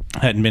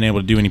hadn't been able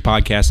to do any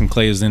podcasting.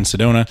 Clay is in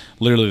Sedona.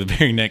 Literally the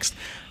very next,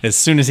 as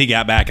soon as he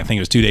got back, I think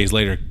it was 2 days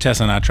later,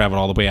 Tessa and I traveled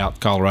all the way out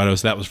to Colorado.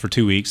 So that was for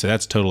 2 weeks. So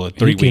that's a total of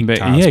 3 week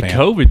time He had span.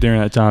 COVID during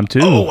that time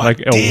too. Oh, like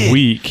a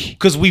week.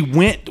 Because we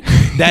went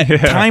that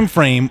time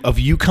frame of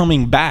you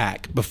coming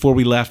back before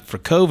we left for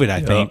COVID, I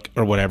think,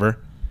 or whatever.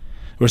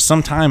 There was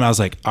some time I was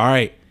like, all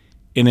right.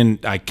 And then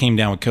I came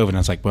down with COVID and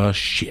I was like, well,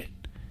 shit,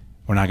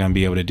 we're not going to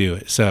be able to do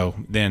it. So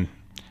then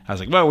I was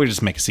like, well, we'll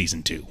just make a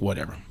season 2,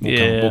 whatever.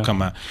 We'll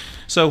come out.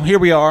 So here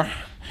we are.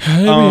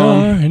 Here we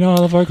are in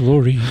all of our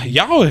glory.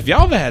 Y'all, if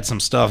y'all have had some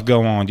stuff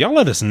go on, y'all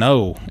let us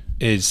know.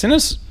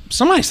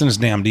 Somebody send us a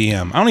damn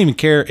DM. I don't even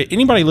care.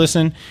 Anybody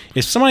listen?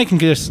 If somebody can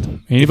just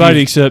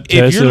anybody except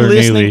Tessa or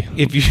Neely.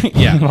 If you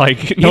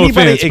like no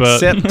anybody offense,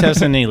 except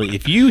Tessa and Neely.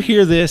 If you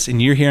hear this and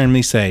you're hearing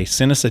me say,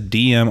 send us a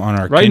DM on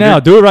our right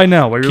now. Do it right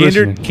now while you're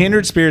listening.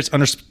 Kindred Spirits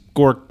 _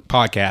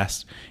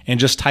 podcast and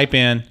just type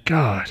in.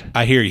 God,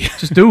 I hear you.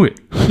 just do it.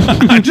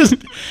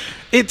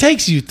 It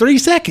takes you 3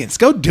 seconds.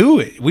 Go do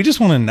it. We just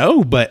want to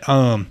know, but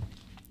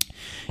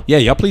yeah,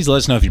 y'all please let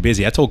us know if you're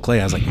busy. I told Clay,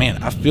 I was like,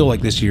 man, I feel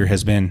like this year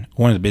has been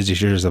one of the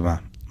busiest years of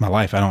my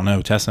life. I don't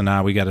know. Tessa and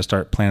I, we got to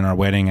start planning our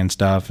wedding and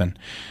stuff, and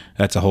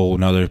that's a whole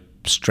nother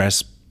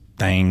stress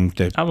thing.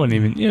 I wouldn't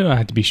even, you don't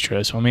have to be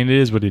stressful. I mean, it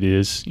is what it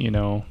is, you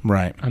know.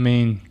 Right. I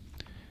mean,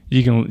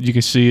 you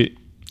can see it.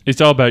 It's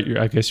all about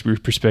your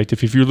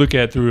perspective. If you look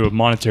at it through a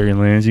monetary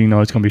lens, you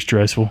know it's going to be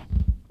stressful,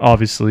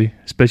 obviously,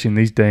 especially in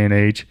these day and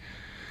age.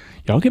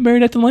 Y'all get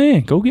married at the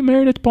land. Go get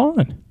married at the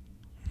pond.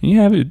 You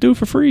have it. Do it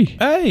for free.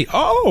 Hey,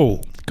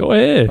 go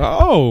ahead.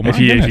 Oh, my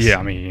goodness.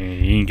 I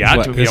mean, you ain't got to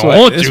if you This don't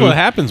want to. This is what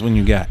happens when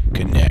you got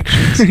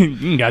connections.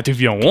 You ain't got to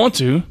if you don't want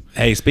to.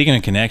 Hey, speaking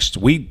of connections,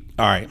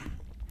 all right.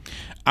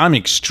 I'm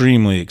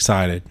extremely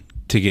excited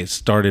to get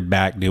started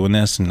back doing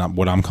this and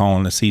what I'm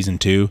calling the season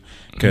 2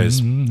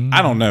 because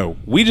I don't know.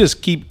 We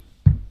just keep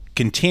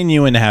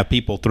continuing to have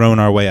people thrown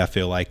our way. I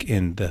feel like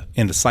in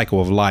the cycle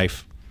of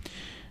life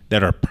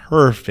that are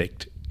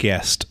perfect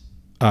guests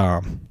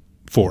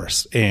for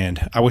us,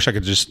 and I wish I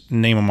could just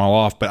name them all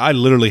off, but I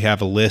literally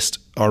have a list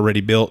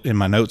already built in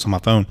my notes on my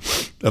phone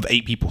of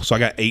 8 people. So I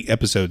got 8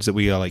 episodes that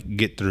we gotta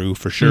get through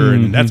for sure,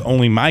 and that's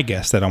only my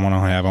guests that I want to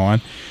have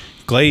on.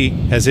 Clay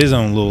has his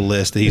own little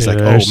list that he's like,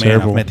 oh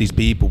man, I've met these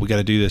people. We got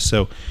to do this.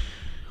 So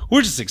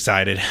we're just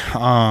excited.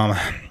 I'm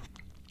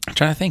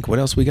trying to think what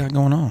else we got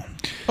going on.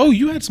 Oh,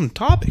 you had some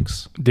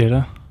topics. Did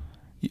I?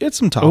 You had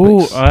some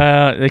topics.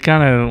 Oh, they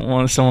kind of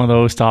want some of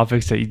those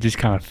topics that you just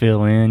kind of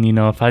fill in. You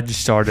know, if I just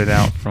started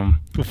out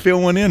from... We'll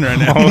fill one in right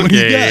now.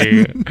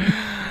 Okay.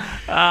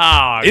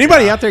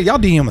 Anybody out there, y'all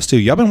DM us too.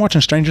 Y'all been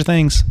watching Stranger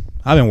Things?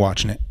 I've been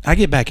watching it. I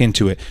get back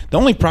into it. The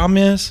only problem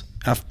is,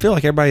 I feel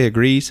like everybody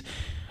agrees.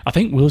 I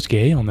think Will's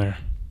gay on there.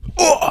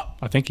 Oh,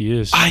 I think he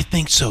is. I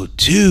think so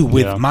too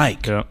with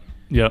Mike.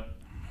 Yep.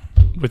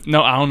 I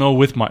don't know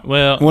with Mike.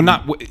 Well,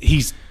 not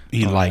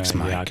he likes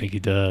Mike. Yeah, I think he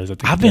does.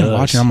 I've been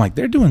watching. I'm like,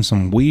 they're doing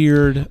some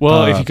weird.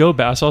 Well, if you go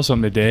back, I saw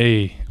something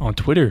today on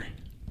Twitter,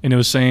 and it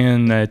was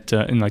saying that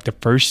in like the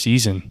first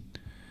season,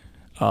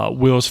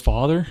 Will's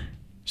father,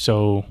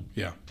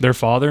 their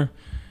father,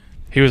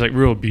 he was like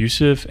real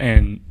abusive,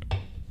 and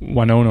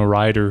Winona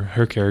Ryder,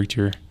 her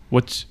character,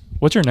 what's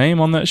her name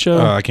on that show?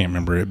 I can't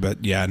remember it,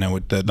 but yeah, I know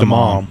it. The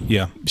mom.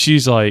 Yeah,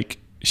 she's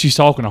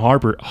talking to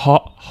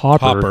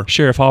Hopper,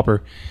 Sheriff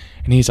Hopper,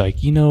 and he's like,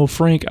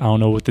 Frank. I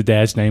don't know what the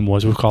dad's name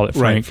was. We'll call it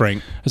Frank. Right,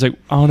 Frank. I was like,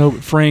 I don't know,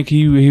 but Frank.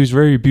 He was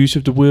very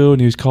abusive to Will, and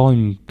he was calling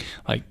him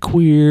like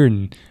queer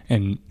and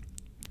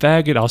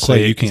faggot. I'll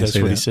say you can't that's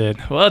say what that. he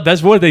said. Well,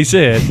 that's what they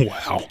said.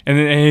 Wow. And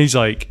then he's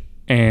like,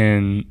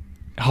 and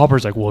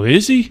Hopper's like, well,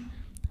 is he?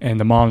 And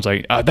the mom's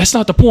like, that's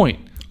not the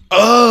point.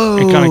 Oh,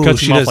 it kind of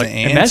cuts him off doesn't like,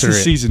 and that's in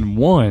season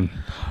 1.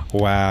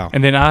 Wow.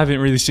 And then I haven't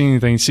really seen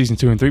anything in season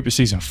 2 and 3, but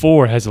season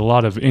 4 has a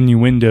lot of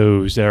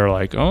innuendos that are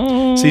like,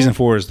 oh. Season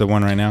 4 is the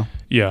one right now?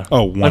 Yeah.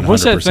 Oh, 100%. Like,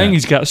 what's that thing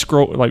he's got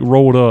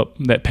rolled up?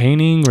 That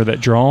painting or that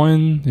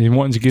drawing he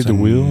wanting to give to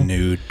Will?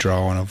 Nude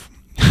drawing of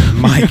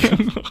Mike.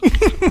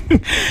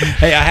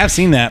 Hey, I have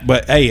seen that,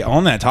 but hey,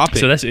 on that topic.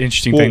 So that's an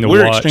interesting thing to watch.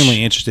 We're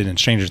extremely interested in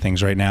Stranger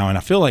Things right now, and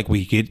I feel like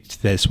we get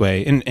this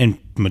way, and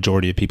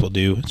majority of people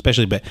do,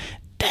 especially, but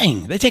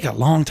dang, they take a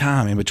long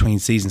time in between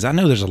seasons. I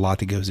know there's a lot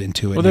that goes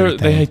into it. Well,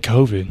 they had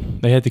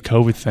COVID. They had the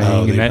COVID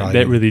thing, and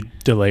that really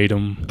delayed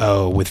them.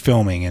 Oh, with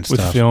filming and stuff.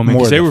 With filming.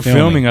 Because they were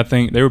filming, I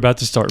think, they were about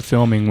to start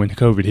filming when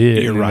COVID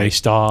hit. You're right. They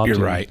stopped. You're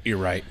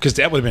right. Because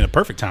that would have been a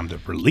perfect time to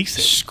release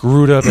it.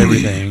 Screwed up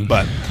everything.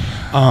 But,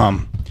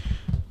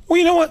 Well,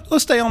 you know what?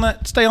 Let's stay on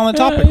that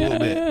topic a little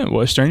bit. Yeah.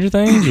 What, Stranger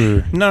Things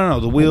or No.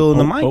 The Will and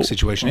the Mike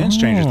situation in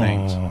Stranger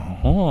Things.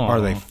 Oh.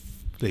 Are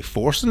they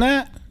forcing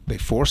that? They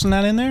forcing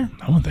that in there?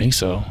 I don't think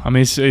so. I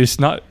mean, it's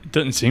not. It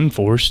doesn't seem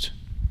forced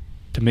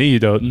to me. It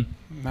doesn't.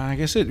 I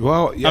guess it.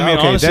 Well, yeah, I mean,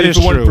 okay, honestly, that if is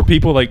it wasn't true. for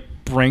people like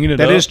bringing it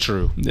up. That is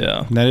true.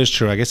 Yeah. That is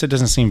true. I guess it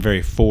doesn't seem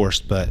very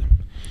forced, but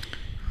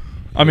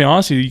I mean,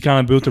 honestly, you kind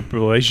of built a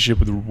relationship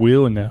with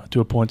Will now to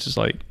a point. It's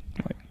like,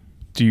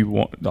 do you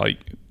want like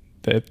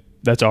that?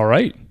 That's all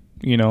right.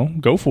 You know,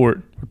 go for it.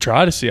 Or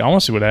try to see. I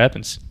want to see what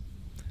happens.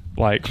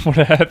 Like what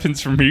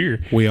happens from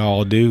here. we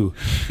all do.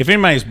 If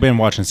anybody's been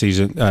watching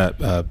Stranger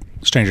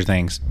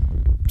Things,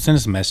 send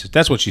us a message.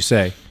 That's what you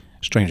say,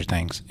 Stranger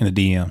Things, in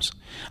the DMs.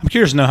 I'm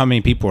curious to know how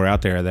many people are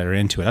out there that are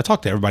into it. I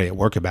talked to everybody at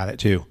work about it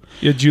too.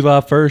 Yeah, July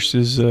 1st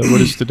is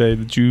what is today?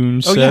 The June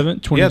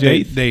 7th, 28th.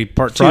 Yeah, they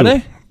part 2.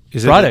 Friday.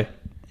 Is Friday.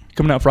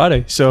 Coming out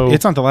Friday. So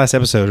It's not the last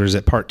episode, or is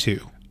it part 2?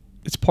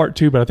 it's part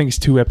 2, but I think it's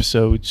 2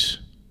 episodes.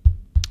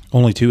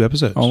 Only 2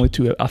 episodes. Only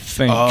 2. I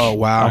think. Oh,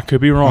 wow. I could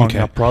be wrong.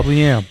 Okay. I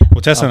probably am. Well,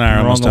 Tessa and I are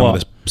I'm almost wrong a done lot.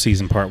 with this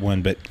season part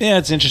 1, but yeah,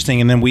 it's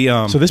interesting. And then we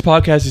So this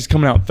podcast is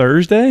coming out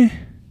Thursday.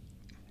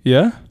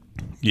 Yeah.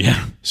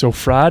 yeah. So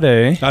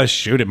Friday. Oh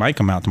shoot, it might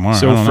come out tomorrow. I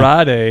So don't know.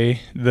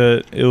 Friday,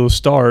 it'll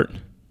start.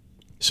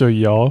 So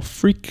y'all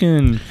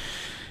freaking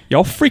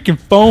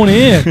phone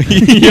in.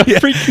 You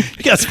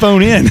guys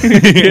phone in.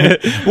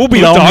 We'll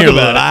be We'll on talk here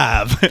about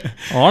live.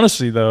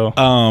 Honestly,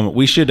 though,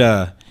 We should.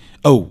 The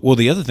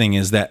other thing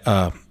is that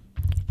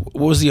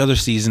what was the other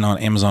season on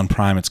Amazon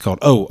Prime? It's called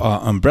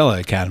Umbrella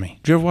Academy.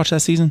 Did you ever watch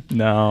that season?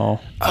 no.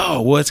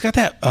 Oh well, it's got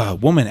that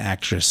woman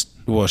actress.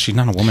 Well, she's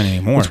not a woman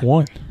anymore. Which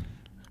one?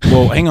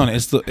 Well, hang on.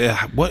 It's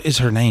the what is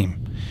her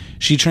name?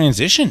 She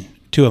transitioned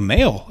to a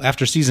male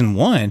after season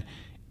 1,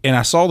 and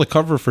I saw the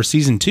cover for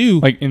season 2.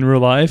 Like in real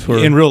life, or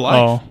In real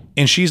life, Oh,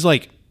 and she's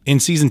like in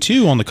season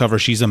 2 on the cover.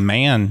 She's a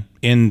man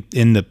in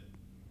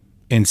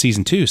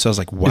season 2. So I was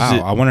like, wow.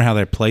 I wonder how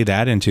they play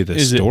that into the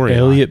is story. it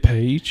Elliot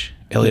Page?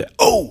 Elliot.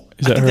 Oh,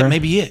 Is I that think her? that may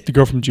be it. The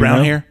girl from Juno?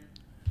 Brown hair.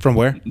 From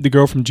where? The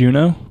girl from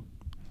Juno?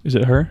 Is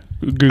it her?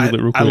 Google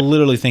it real I quick.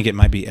 literally think it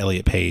might be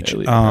Elliot Page.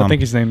 Elliot. I think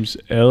his name's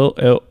L.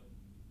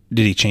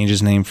 Did he change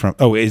his name from?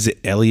 Oh, is it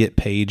Elliot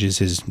Page? Is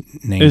his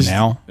name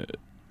now?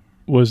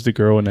 Was the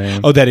girl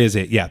name? Oh, that is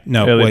it. Yeah.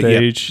 No. Elliot wait,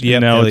 Page. Yep.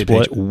 And now Elliot it's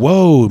Page. what?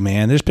 Whoa,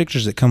 man! There's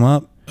pictures that come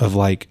up of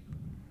like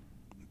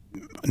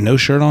no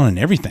shirt on and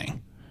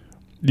everything.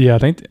 Yeah, I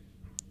think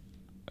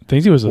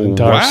it was an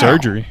entire Wow.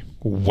 surgery.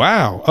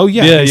 Wow. Oh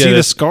yeah. Yeah, I can yeah, see the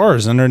that's-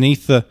 scars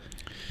underneath the.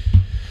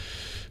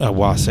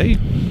 Well, I say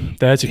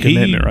That's a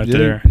commitment right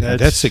there.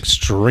 That's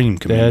extreme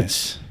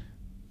commitment.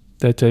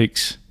 That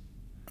takes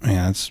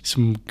Yeah, that's.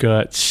 some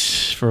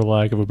guts, for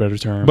lack of a better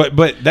term.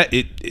 But that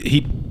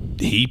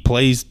he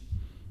plays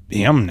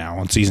him now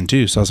on season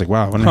 2. So I was like,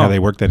 wow, I wonder how they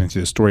work that into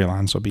the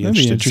storyline. So I'll be That'd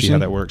be interested to see how interesting.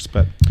 that works.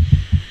 But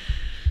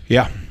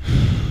yeah,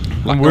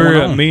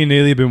 Me and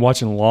Neely have been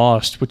watching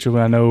Lost, which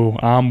I know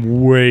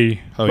I'm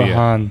way Oh, yeah.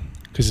 behind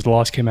because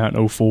Lost came out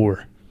in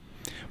 2004.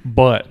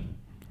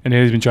 And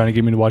Neely's been trying to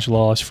get me to watch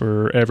Lost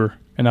forever,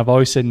 and I've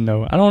always said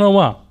no. I don't know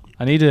why.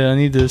 I need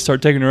to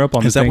start taking her up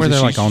on. Is the that things where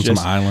they're like she's on some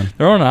just- island?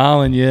 They're on an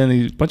island, yeah, and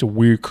a bunch of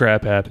weird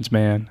crap happens,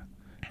 man.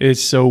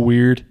 It's so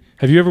weird.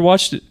 Have you ever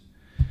watched it?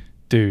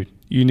 Dude,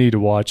 you need to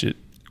watch it.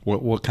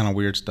 What kind of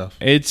weird stuff?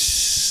 It's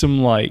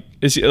some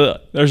there's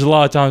a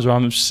lot of times where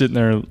I'm sitting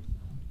there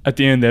at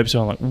the end of the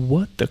episode, I'm like,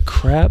 what the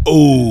crap?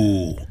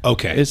 Oh,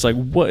 okay. It's like,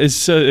 what?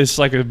 It's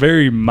like a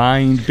very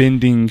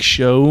mind-bending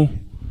show,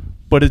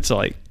 but it's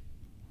like,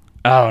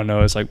 I don't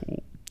know. It's like,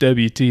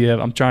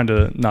 WTF. I'm trying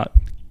to not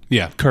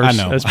yeah, curse I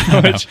know. as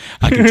I know. much.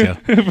 I can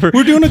tell.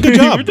 We're doing a good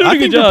job. We're doing I a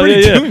think good job. we're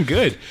pretty Yeah, yeah. doing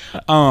good.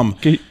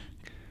 Okay.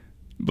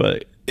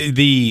 But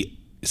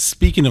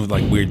Speaking of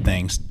like weird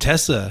things,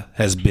 Tessa's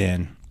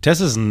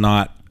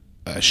not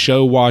a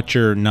show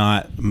watcher,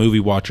 not movie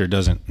watcher,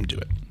 doesn't do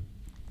it.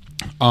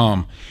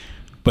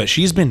 But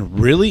she's been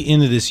really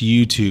into this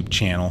YouTube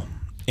channel,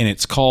 and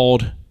it's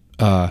called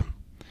I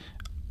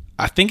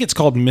think it's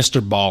called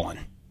Mr. Ballin,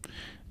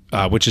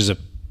 which is a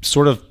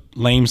sort of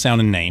lame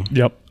sounding name.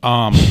 yep.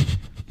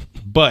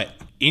 But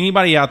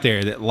anybody out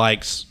there that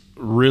likes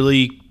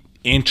really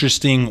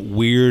interesting,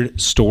 weird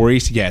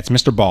stories, yeah, it's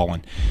Mr.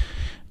 Ballin.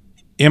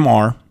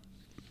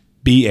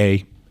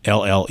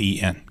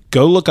 MrBallen.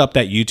 Go look up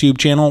that YouTube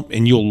channel,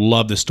 and you'll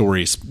love the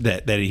stories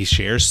that he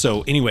shares.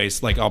 So,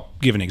 anyways, like I'll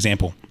give an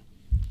example.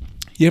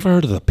 You ever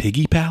heard of the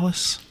Piggy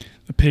Palace?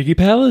 The Piggy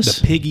Palace?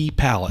 The Piggy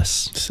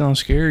Palace. Sounds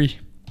scary.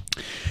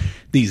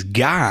 These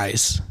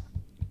guys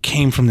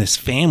came from this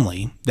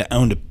family that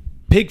owned a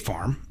pig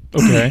farm.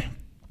 Okay.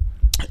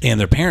 And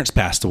their parents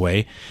passed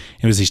away.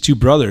 It was these two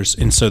brothers,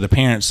 and so the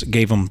parents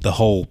gave them the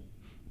whole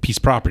piece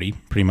of property,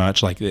 pretty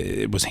much, like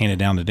it was handed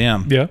down to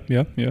them. Yeah.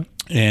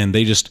 And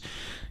they just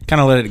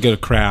kind of let it go to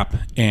crap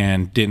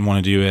and didn't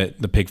want to do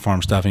it, the pig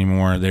farm stuff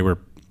anymore. They were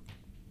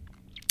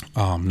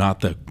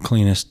not the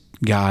cleanest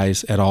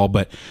guys at all,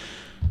 but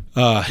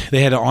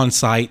they had an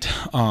on-site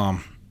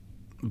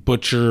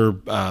butcher.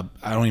 I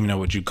don't even know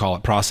what you call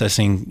it,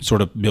 processing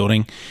sort of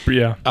building.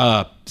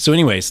 Yeah. So,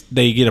 anyways,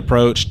 they get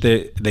approached.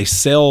 They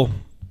sell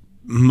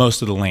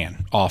most of the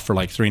land off for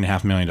like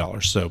 $3.5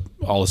 million. So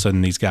all of a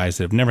sudden, these guys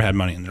that have never had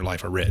money in their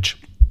life are rich,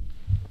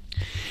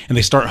 and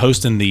they start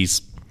hosting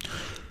these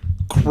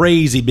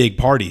crazy big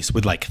parties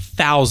with like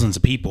thousands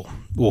of people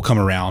will come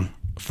around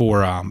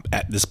for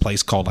at this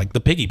place called like the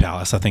Piggy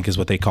Palace, I think is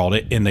what they called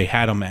it, and they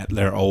had them at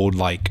their old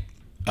like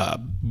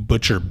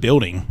butcher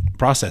building,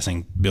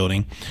 processing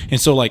building,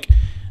 and so like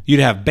you'd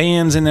have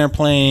bands in there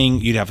playing,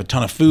 you'd have a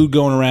ton of food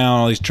going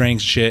around, all these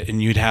drinks and shit,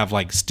 and you'd have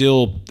like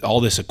still all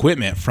this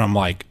equipment from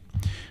like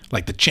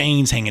the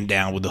chains hanging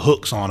down with the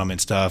hooks on them and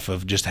stuff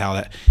of just how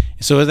that.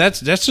 So that's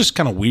just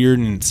kind of weird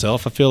in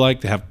itself. I feel like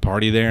to have a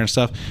party there and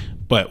stuff,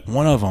 but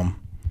one of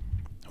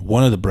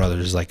the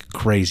brothers is like a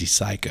crazy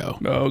psycho.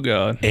 Oh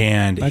God!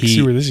 And I can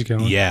see where this is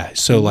going. Yeah.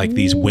 So like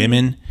these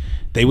women,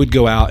 they would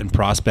go out and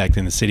prospect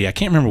in the city. I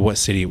can't remember what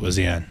city it was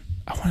in.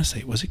 I want to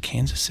say, was it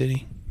Kansas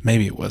City?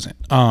 Maybe it wasn't.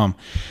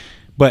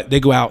 But they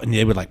go out and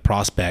they would like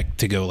prospect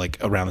to go like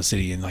around the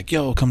city and like,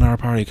 yo, come to our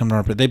party, come to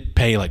our party. They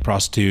pay like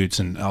prostitutes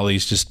and all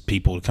these just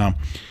people to come.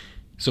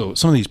 So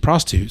some of these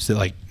prostitutes that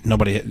like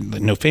nobody,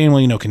 no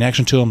family, no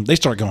connection to them, they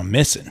start going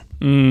missing.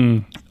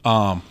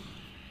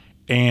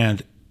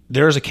 And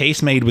there's a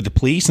case made with the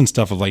police and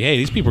stuff of like, hey,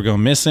 these people are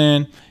going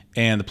missing.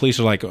 And the police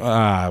are like,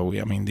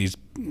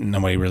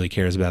 nobody really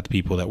cares about the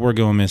people that were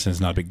going missing. It's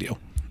not a big deal.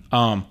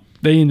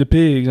 They eating the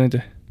pigs, ain't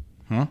they?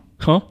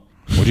 Huh?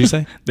 What'd you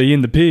say? They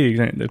eating the pigs,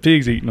 ain't they? The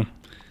pigs eating them.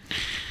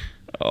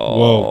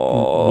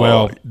 Oh.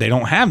 Well, they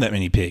don't have that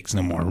many pigs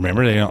no more.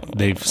 Remember,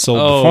 they've sold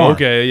the farm.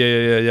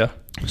 Okay, yeah.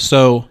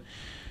 So,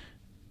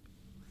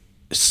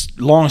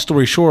 long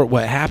story short,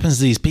 what happens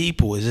to these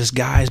people is this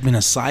guy's been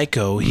a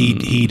psycho.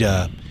 He'd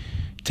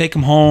take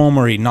them home,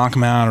 or he'd knock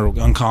them out, or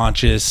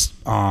unconscious,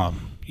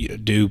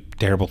 do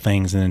terrible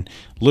things, and then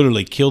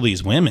literally kill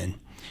these women.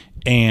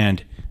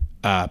 And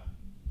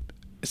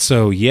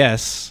so,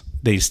 yes,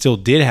 they still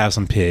did have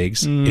some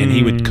pigs, and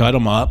he would cut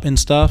them up and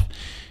stuff,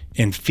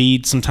 and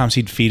feed. Sometimes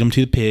he'd feed them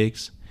to the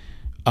pigs.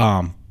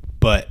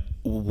 But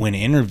when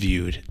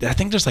interviewed, I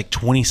think there's like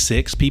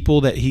 26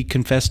 people that he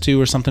confessed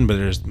to or something, but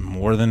there's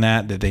more than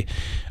that they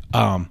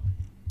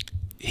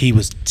he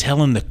was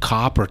telling the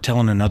cop or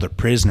telling another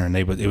prisoner, and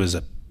it was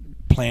a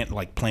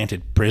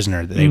planted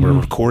prisoner that they were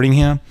recording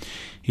him.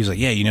 He was like,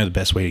 yeah, the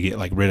best way to get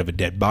like rid of a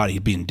dead body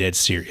is being dead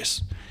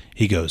serious.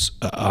 He goes,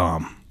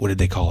 what did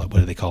they call it?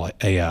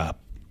 A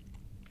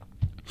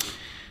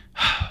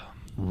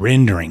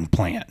rendering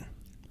plant.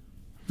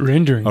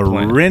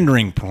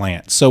 Rendering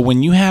plant. So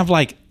when you have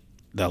like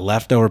the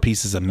leftover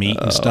pieces of meat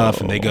and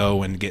stuff, and they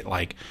go and get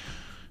like,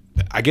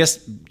 I guess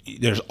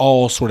there's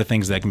all sort of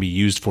things that can be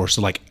used for.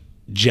 So like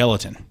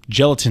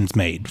gelatin's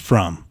made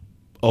from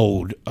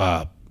old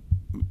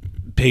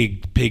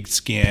pig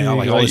skin,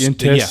 like all this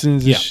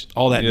intestines,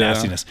 all that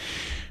nastiness.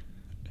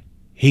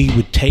 He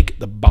would take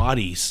the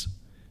bodies,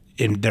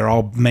 and they're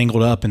all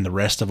mangled up in the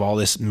rest of all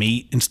this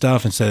meat and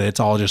stuff, and so it's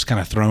all just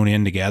kind of thrown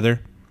in together,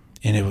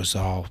 and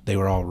they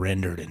were all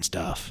rendered and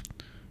stuff.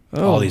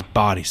 All these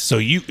bodies. So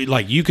you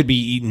could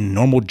be eating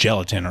normal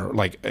gelatin or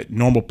like a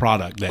normal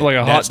product that like a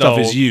that hot stuff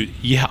dog. is used.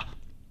 Yeah.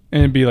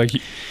 And it'd be like,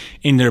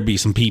 and there'd be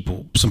piece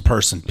of a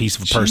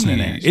person in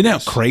there. Isn't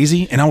that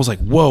crazy? And I was like,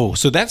 whoa.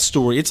 So that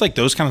story, it's like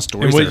those kind of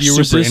stories that are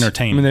super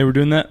entertaining. When they were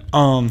doing that?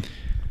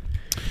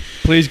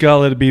 Please God,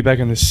 let it be back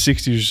in the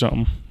 60s or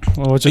something.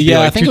 Well, what's it be,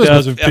 like I think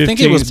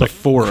it was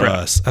before crap.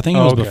 us. I think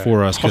it was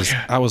before us, because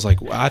I was like,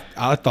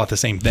 I thought the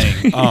same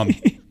thing.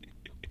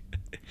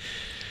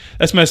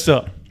 That's messed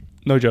up.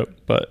 No joke,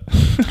 but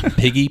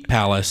Piggy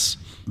Palace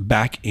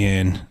back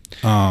in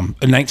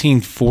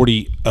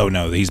 1940. Oh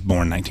no, he's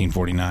born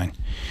 1949.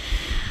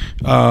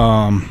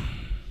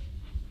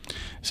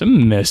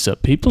 Some messed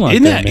up people out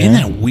isn't there, isn't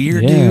that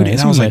weird, dude? And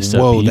I was like,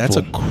 whoa, that's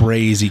a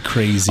crazy.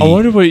 I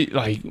wonder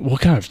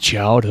what kind of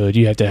childhood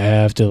you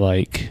have to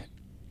like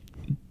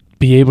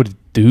be able to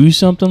do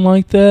something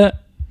like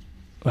that.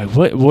 Like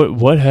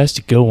what has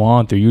to go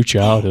on through your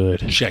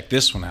childhood? Check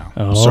this one out.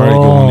 Sorry to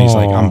go on these,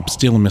 like, I'm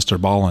stealing Mr.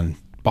 Ballin's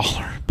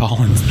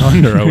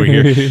thunder over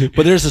here.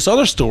 But there's this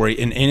other story,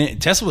 and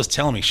Tessa was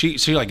telling me,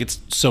 she like gets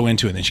so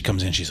into it, and then she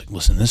comes in, she's like,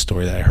 listen to this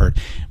story that I heard.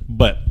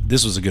 But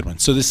this was a good one.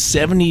 So this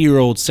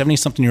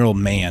 70-something-year-old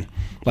man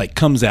like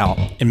comes out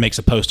and makes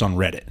a post on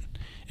Reddit,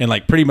 and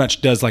like pretty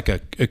much does like a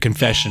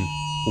confession.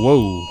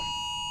 Whoa.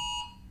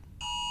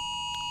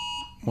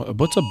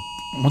 What's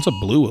a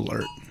blue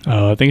alert?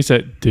 I think it's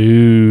that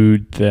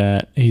dude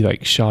that he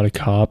like shot a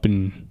cop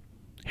in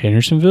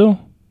Hendersonville.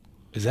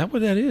 Is that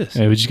what that is?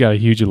 Yeah, we just got a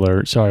huge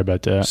alert. Sorry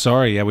about that.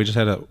 Sorry, yeah, we just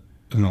had an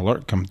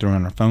alert come through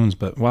on our phones,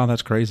 but wow,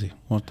 that's crazy.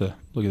 We'll have to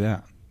look at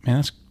that. Man,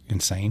 that's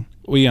insane.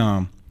 We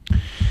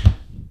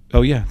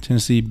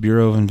Tennessee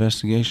Bureau of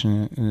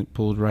Investigation, and it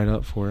pulled right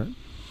up for it.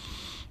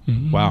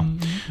 Mm-hmm. Wow.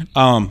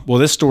 Well,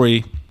 this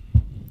story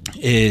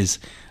is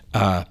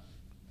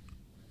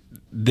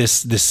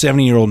this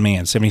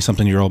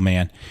 70-something-year-old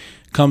man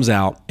comes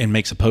out and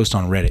makes a post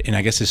on Reddit, and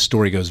I guess his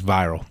story goes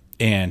viral,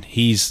 and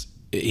he's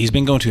he's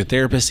been going to a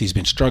therapist. He's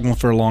been struggling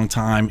for a long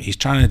time. He's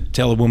trying to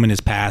tell a woman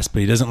his past, but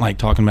he doesn't like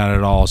talking about it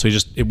at all. So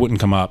it wouldn't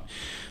come up.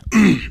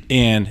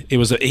 And it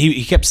was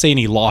he kept saying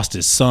he lost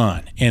his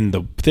son, and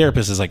the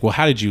therapist is like, well,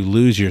 how did you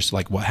lose yours?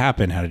 Like, what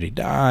happened? How did he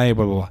die?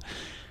 Blah blah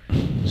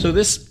blah. So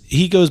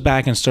he goes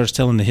back and starts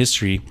telling the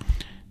history.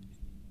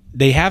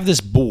 They have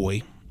this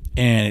boy,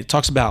 and it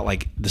talks about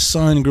like the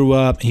son grew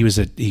up.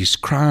 He's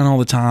crying all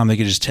the time. They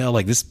could just tell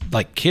like this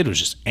like kid was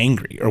just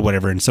angry or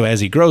whatever. And so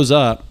as he grows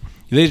up,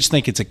 they just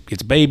think it's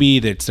a baby,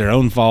 that it's their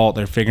own fault.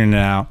 They're figuring it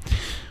out.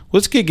 Well,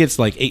 this kid gets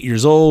like 8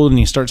 years old, and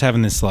he starts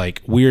having this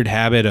like weird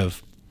habit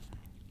of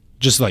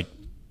just like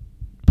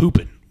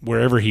pooping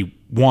wherever he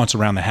wants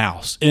around the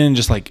house, and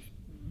just like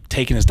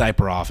taking his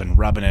diaper off and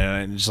rubbing it,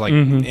 and just like,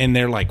 and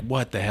they're like,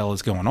 what the hell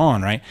is going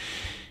on, right?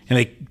 And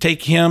they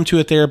take him to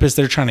a therapist.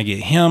 They're trying to get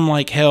him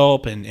like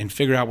help and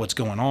figure out what's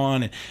going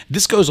on. And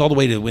this goes all the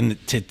way to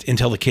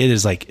until the kid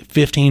is like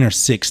 15 or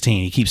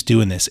 16. He keeps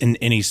doing this, and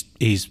he's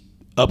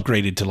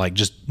upgraded to like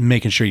just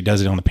making sure he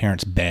does it on the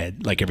parents'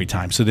 bed like every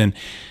time. So then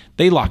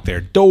they lock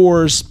their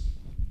doors.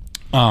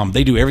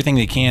 They do everything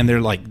they can.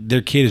 They're like,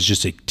 their kid is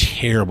just a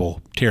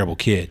terrible, terrible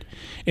kid.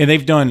 And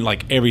they've done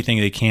like everything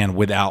they can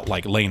without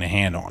like laying a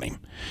hand on him.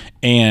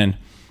 And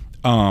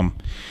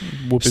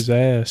whoop his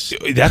ass.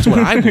 That's what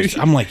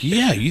I'm like,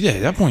 yeah,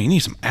 at that point you need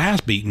some ass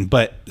beating.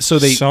 But so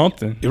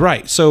something.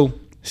 Right. So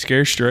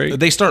scare straight.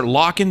 They start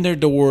locking their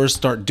doors,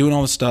 start doing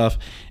all this stuff,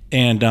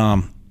 and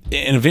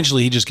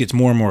eventually he just gets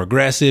more and more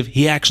aggressive.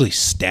 He actually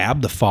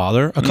stabbed the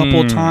father a couple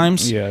of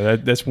times. Yeah,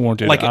 that's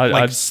warranted.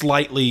 Like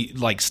slightly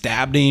like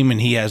stabbed him, and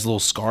he has little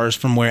scars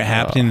from where it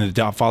happened. And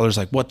the father's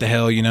like, "What the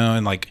hell,"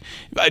 and like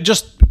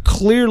just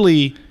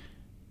clearly.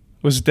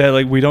 Was that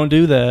like, we don't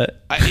do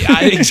that?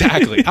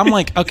 Exactly. I'm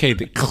like, okay,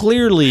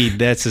 clearly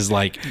that's is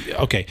like,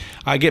 okay.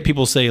 I get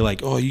people say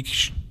like, oh, you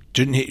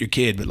shouldn't hit your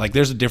kid, but like,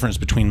 there's a difference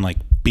between like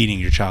beating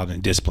your child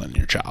and disciplining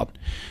your child.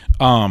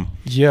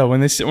 Yeah,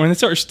 when they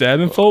start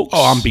stabbing folks,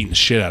 I'm beating the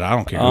shit out of it. I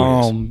don't care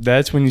who it is.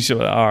 That's when you say,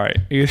 all right.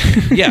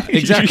 Yeah,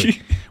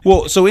 exactly.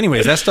 Well, so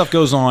anyways, that stuff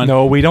goes on.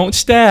 No, we don't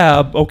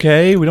stab.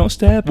 Okay, we don't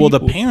stab people. Well,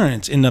 the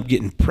parents end up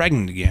getting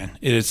pregnant again.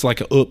 It's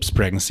like a oops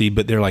pregnancy,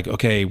 but they're like,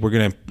 okay, we're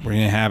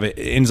gonna have it.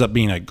 It ends up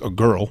being a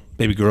girl,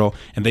 baby girl,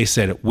 and they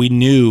said we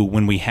knew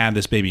when we had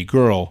this baby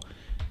girl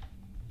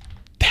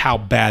how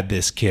bad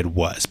this kid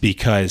was,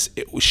 because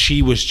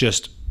she was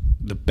just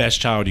the best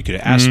child you could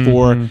have asked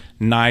for.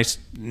 Nice,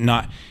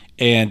 not,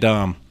 and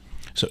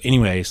so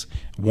anyways,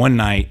 one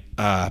night,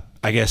 I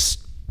guess,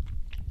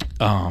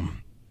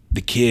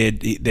 the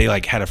kid, they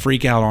like had a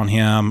freak out on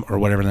him or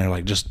whatever, and they're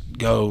like, just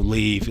go,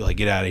 leave, like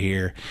get out of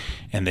here,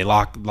 and they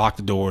lock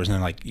the doors, and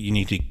they're like, you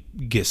need to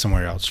get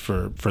somewhere else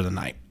for the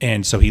night.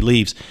 And so he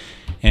leaves,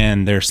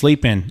 and they're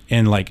sleeping,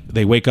 and like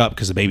they wake up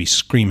because the baby's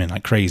screaming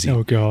like crazy.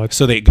 Oh God.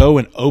 So they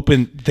go to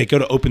open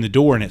the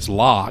door, and it's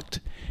locked,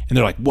 and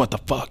they're like, what the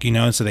fuck,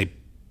 and so they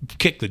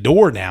kick the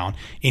door down,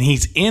 and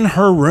he's in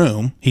her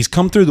room. He's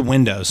come through the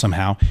window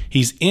somehow.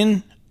 He's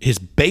in his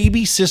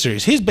baby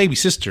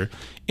sister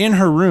in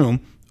her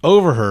room,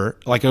 over her,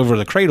 like over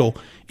the cradle,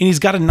 and he's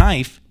got a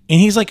knife, and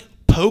he's like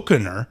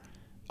poking her.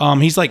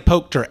 He's like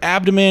poked her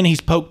abdomen,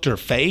 he's poked her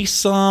face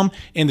some,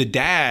 and the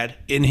dad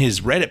in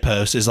his Reddit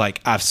post is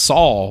like, I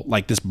saw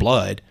like this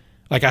blood,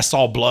 like I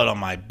saw blood on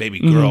my baby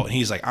girl, and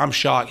he's like, I'm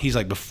shocked. He's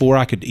like, before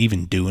I could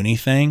even do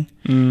anything,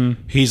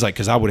 he's like,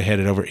 because I would have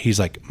headed over. He's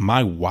like,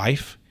 my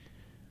wife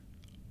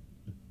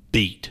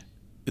beat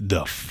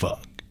the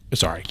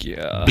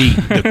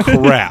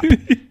crap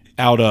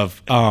out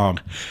of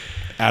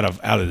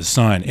the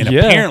son, and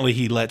apparently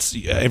he lets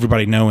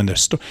everybody know in the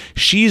story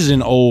she's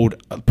an old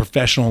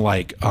professional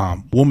like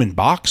woman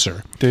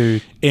boxer,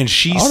 dude. And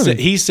he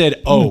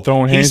said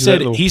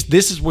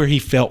this is where he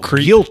felt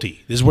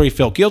guilty. This is where he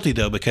felt guilty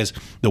though, because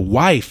the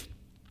wife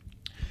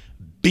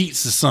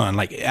beats the son,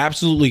 like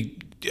absolutely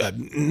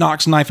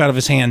knocks a knife out of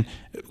his hand,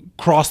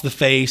 across the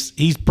face.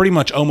 He's pretty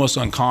much almost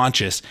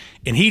unconscious,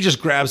 and he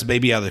just grabs the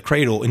baby out of the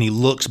cradle, and he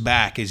looks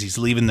back as he's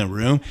leaving the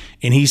room,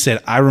 and he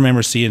said, I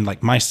remember seeing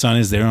like my son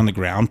is there on the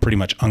ground pretty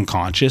much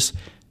unconscious,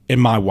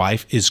 and my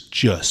wife is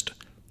just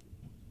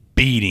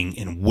beating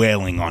and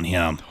wailing on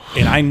him.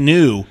 And I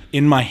knew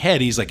in my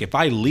head, he's like, if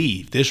I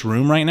leave this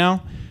room right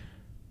now,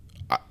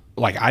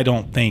 I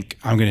don't think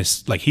I'm gonna,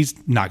 like, he's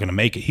not gonna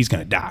make it, he's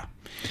gonna die.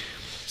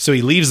 So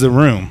he leaves the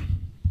room.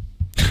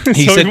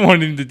 He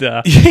wanted him to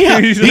die. Yeah,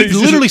 he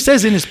literally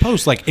says in his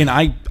post, like, and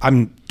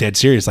I'm dead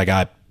serious. Like,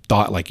 I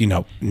thought, like,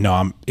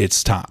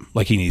 it's time.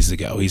 Like, he needs to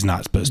go. He's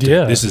not supposed to.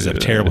 Yeah, this is a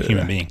terrible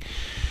human being.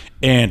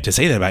 And to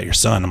say that about your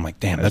son, I'm like,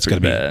 damn, that's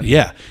gonna be bad.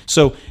 Yeah.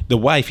 So the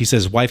wife, he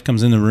says, wife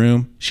comes in the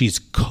room. She's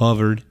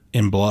covered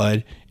in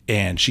blood,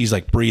 and she's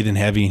like breathing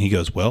heavy. And he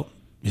goes, well,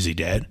 is he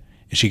dead?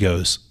 And she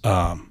goes,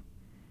 I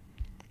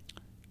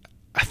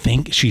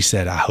think she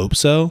said, I hope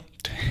so.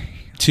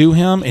 To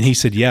him, and he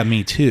said, yeah,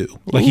 me too.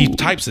 Like, he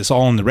types this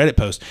all in the Reddit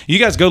post. You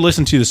guys go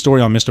listen to the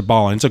story on Mr.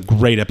 Ballin. It's a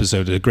great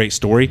episode. It's a great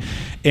story.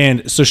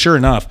 And so sure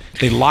enough,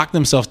 they locked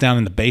themselves down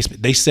in the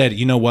basement. They said,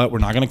 you know what, we're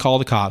not going to call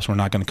the cops, we're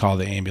not going to call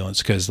the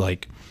ambulance, because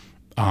like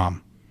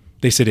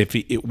They said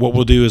what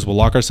we'll do is we'll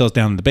lock ourselves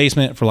down in the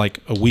basement for like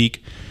a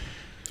week.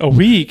 A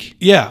week?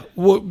 Yeah,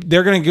 well,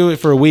 they're gonna do it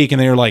for a week,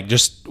 and they're like,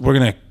 we're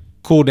gonna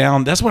cool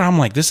down. That's what I'm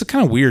like. This is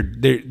kind of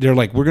weird. They're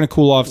like, we're gonna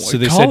cool off. So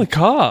they Call said the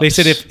cops. They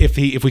said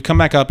if we come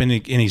back up and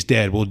he's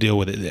dead, we'll deal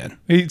with it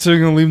then. So you're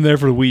gonna leave him there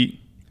for a week,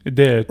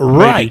 dead?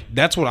 Right. Maybe.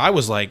 That's what I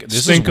was like.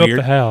 This Stink is weird.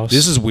 up the house.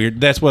 This is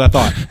weird. That's what I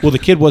thought. Well, the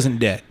kid wasn't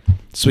dead,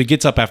 so he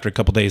gets up after a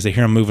couple days. They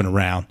hear him moving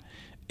around,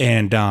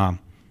 and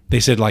they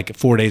said like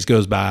 4 days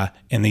goes by,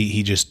 and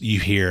you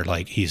hear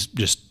like he's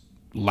just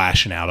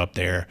lashing out up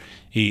there.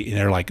 And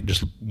they're like,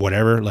 just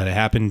whatever, let it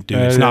happen, dude.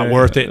 It's not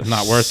worth it. It's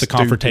not worth the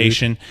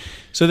confrontation.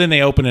 So then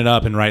they open it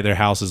up, and right, their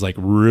house is like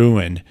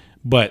ruined.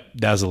 But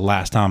that was the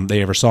last time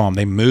they ever saw him.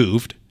 They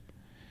moved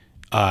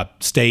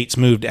states,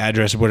 moved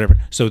address or whatever.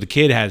 So the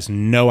kid has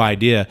no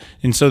idea,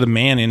 and so the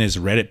man in his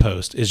Reddit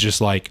post is just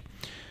like,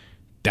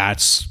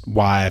 that's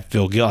why I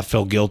feel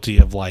guilty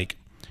of like.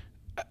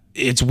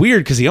 It's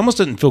weird because he almost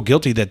doesn't feel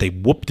guilty that they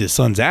whooped his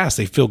son's ass.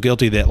 They feel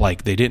guilty that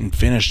like they didn't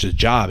finish the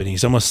job, and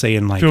he's almost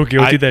saying like, feel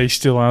guilty that he's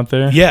still out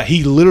there. Yeah,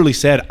 he literally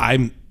said,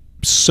 "I'm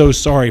so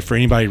sorry for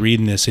anybody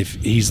reading this if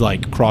he's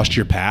like crossed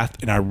your path,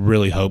 and I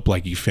really hope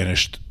like you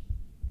finished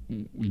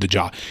the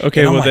job."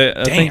 Okay, well,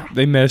 I think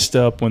they messed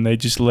up when they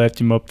just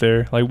left him up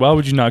there. Like, why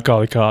would you not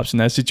call the cops in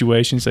that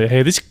situation? Say,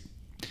 hey,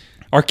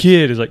 our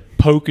kid is like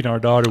poking our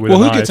daughter with a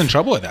knife. Who gets in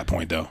trouble at that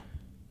point though?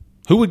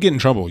 Who would get in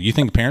trouble? You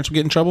think parents would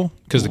get in trouble?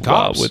 Because the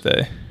cops.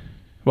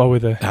 Why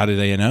would they? How did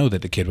they know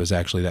that the kid was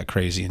actually that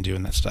crazy and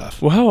doing that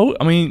stuff? Well,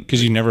 I mean,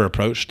 because you never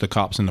approached the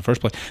cops in the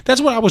first place.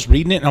 That's what I was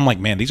reading it, and I'm like,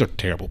 man, these are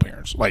terrible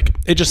parents. Like,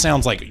 it just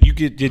sounds like you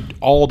did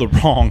all the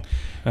wrong.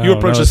 You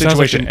approach the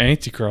situation like an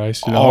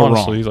antichrist. All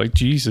honestly, wrong. Like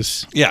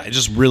Jesus. Yeah, it's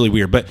just really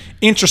weird, but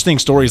interesting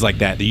stories like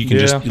that you can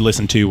just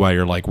listen to while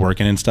you're like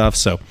working and stuff.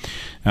 So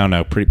I don't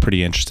know,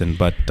 pretty interesting,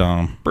 but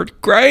pretty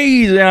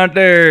crazy out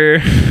there,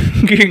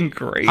 getting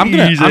crazy. I'm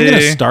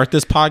gonna start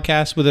this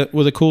podcast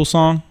with a cool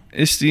song.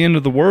 It's the end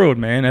of the world,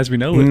 man, as we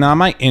know it. No, I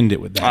might end it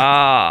with that.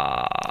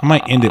 I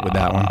might end it with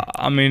that one.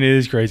 I mean, it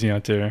is crazy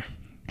out there.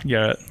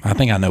 Yeah, I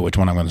think I know which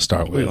one I'm going to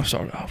start with. We're going to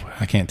start off with.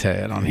 I can't tell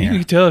it on here. You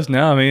can tell us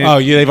now. I mean, oh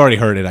yeah, they've already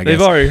heard it. I guess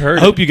they've already heard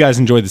it. I hope you guys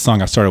enjoyed the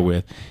song I started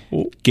with.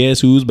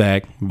 Guess who's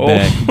back?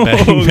 Back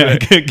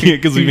again,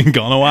 because we've been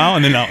gone a while,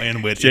 and then I'll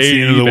end with "It's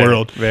the end of the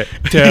world."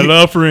 Tell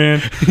a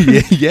friend.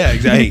 yeah,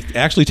 exactly. Hey,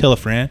 actually, tell a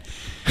friend.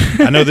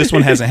 I know this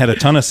one hasn't had a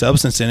ton of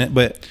substance in it,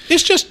 but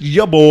it's just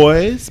your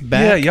boys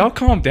back. Yeah, y'all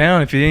calm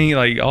down if it ain't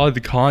like all the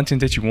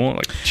content that you want.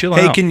 Like, chill out.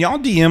 Hey, can y'all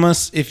DM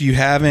us if you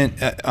haven't?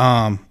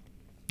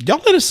 Y'all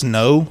let us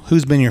know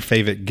who's been your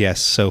favorite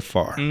guest so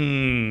far.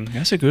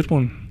 That's a good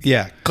one.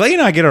 Yeah, Clay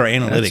and I get our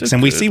analytics,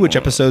 and we see which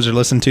episodes are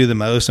listened to the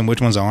most and which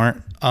ones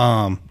aren't.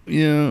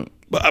 Yeah.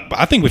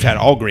 I think we've had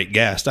all great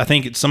guests. I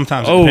think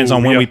sometimes it depends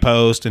on when we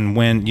post and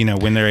when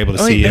they're able to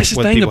see it. That's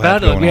the thing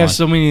about it. We have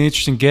so many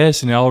interesting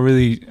guests, and it all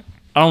really.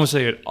 I don't want to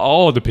say it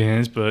all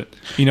depends, but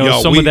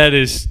some of that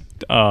is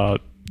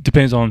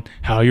depends on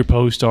how your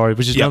posts are,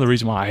 which is another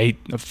reason why I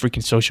hate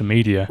freaking social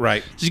media.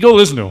 Right. Just go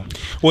listen to them.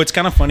 Well, it's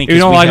kind of funny. If you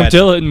don't like them,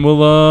 tell it, and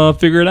we'll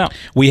figure it out.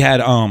 We had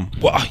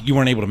you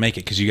weren't able to make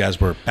it because you guys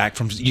were back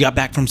from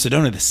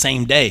Sedona the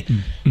same day.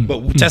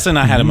 But Tessa and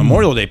I had a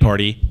Memorial Day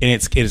party, and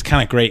it is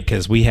kind of great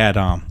because we had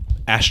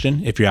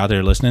Ashton. If you're out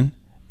there listening,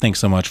 thanks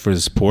so much for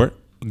the support.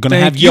 Gonna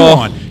have you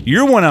on.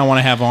 You're one I want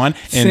to have on.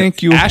 And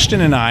thank you.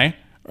 Ashton and I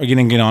are going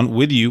to get on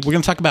with you. We're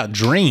going to talk about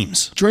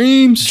dreams.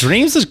 Dreams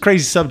is a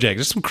crazy subject.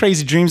 There's some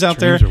crazy dreams out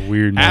there. Dreams are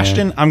weird, man.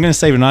 Ashton, I'm going to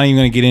save it. I'm not even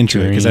going to get into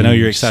it because I know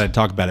you're excited to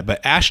talk about it.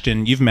 But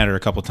Ashton, you've met her a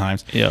couple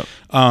times. Yep.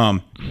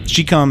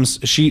 She comes.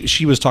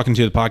 She was talking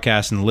to the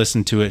podcast and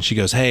listened to it. And she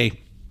goes, "Hey."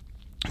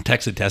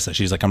 Texted Tessa.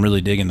 She's like, "I'm really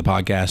digging the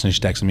podcast," and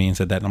she texted me and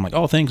said that. And I'm like,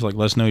 "Oh, thanks. Like,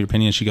 let us know your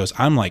opinion." She goes,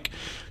 "I'm like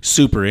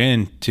super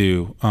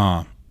into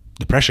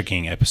the Pressure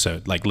King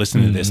episode. Like,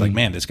 listening to this. Like,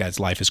 man, this guy's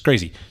life is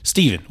crazy."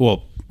 Steven.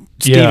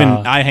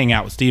 I hang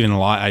out with Steven a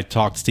lot. I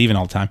talk to Steven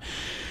all the time.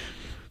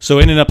 So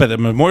ended up at the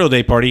Memorial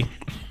Day party.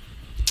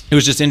 It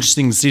was just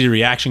interesting to see the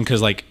reaction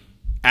because like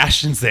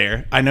Ashton's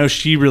there. I know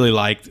she really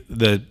liked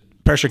the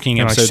Pressure King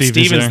episode. Like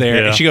Steven's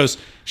there. And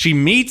she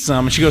meets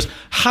him and she goes,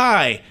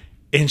 "Hi."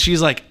 And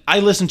she's like, "I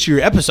listened to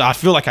your episode. I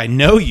feel like I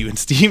know you." And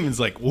Steven's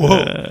like,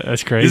 "Whoa,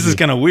 that's crazy. This is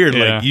kind of weird.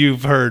 Yeah. Like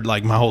you've heard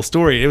like my whole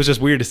story." It was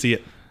just weird to see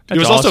it. That's it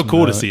was awesome, also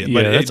cool to see it.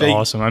 Yeah, but that's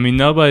awesome. I mean,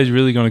 nobody's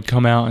really going to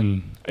come out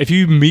and if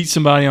you meet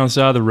somebody on the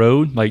side of the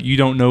road, like you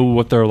don't know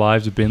what their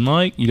lives have been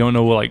like. You don't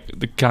know what like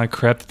the kind of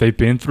crap that they've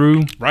been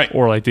through, right?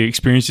 Or like the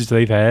experiences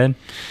they've had.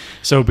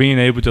 So being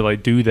able to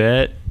like do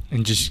that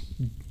and just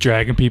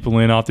dragging people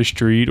in off the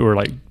street or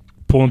like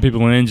pulling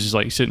people in, just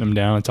like sitting them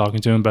down and talking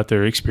to them about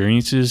their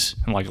experiences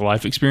and like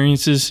life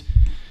experiences,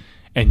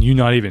 and you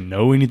not even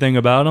know anything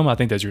about them, I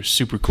think that's just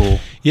super cool.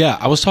 Yeah,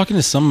 I was talking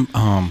to some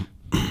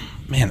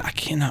man, I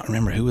cannot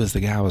remember who was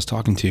the guy I was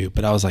talking to,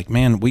 but I was like,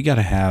 "Man,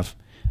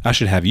 I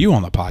should have you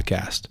on the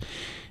podcast."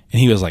 And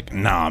he was like,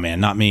 "Nah, man,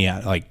 not me.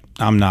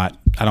 I'm not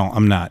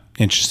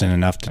interested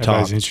enough to talk."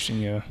 That's interesting,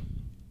 yeah.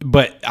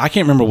 But I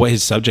can't remember what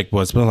his subject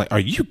was. But I was like, "Are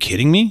you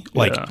kidding me?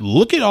 Like, Yeah.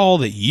 look at all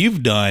that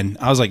you've done."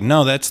 I was like,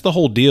 "No, that's the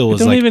whole deal." They Is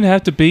don't like, even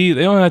have to be.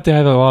 They don't have to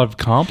have a lot of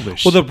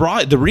accomplished. well,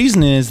 the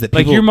reason is that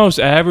like people, your most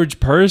average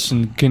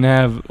person can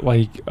have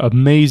like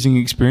amazing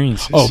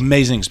experiences.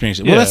 amazing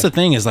experiences. Yeah. Well, that's the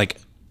thing is like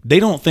they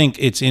don't think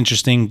it's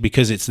interesting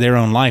because it's their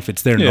own life.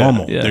 It's their Yeah,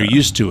 normal. yeah. They're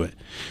used to it.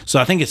 So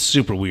I think it's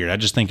super weird. I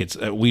just think it's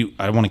I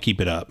want to keep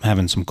it up,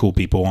 having some cool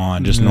people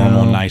on, just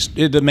normal, nice.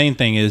 The main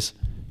thing is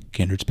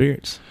kindred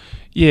spirits.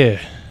 yeah.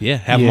 Yeah,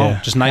 have them Yeah.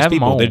 on. Just nice Have 'em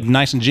people. on. They're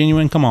nice and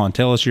genuine. Come on,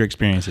 tell us your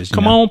experiences. you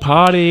Come know? on,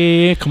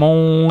 party. Come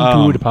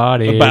on to the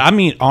party. But I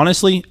mean,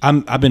 honestly,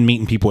 I've been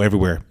meeting people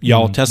everywhere.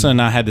 Y'all, Tessa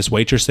and I had this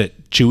waitress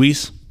at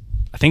Chewy's.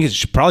 I think it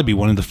should probably be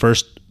one of the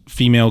first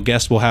female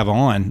guests we'll have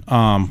on.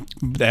 I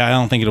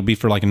don't think it'll be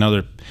for like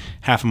another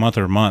half a month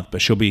or a month,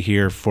 but she'll be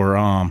here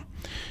for.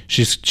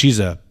 She's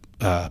a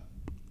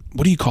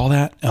what do you call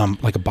that?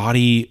 Like a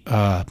body.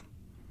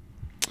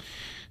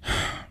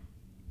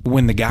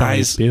 When the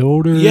guys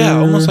Bodybuilder? yeah,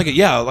 almost like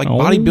like Oh.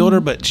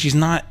 bodybuilder, but she's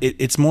not.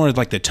 It's more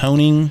like the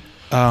toning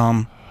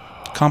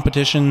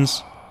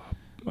competitions.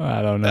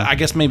 I don't know. I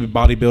guess maybe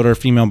bodybuilder,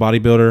 female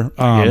bodybuilder.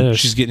 guess.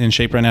 She's getting in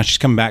shape right now. She's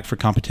coming back for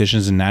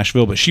competitions in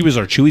Nashville, but she was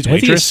our Chewy's They have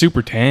to get waitress.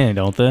 super tan,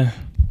 don't they?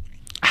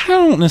 I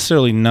don't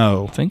necessarily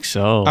know. I think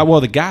so.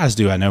 Well, the guys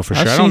do. I know for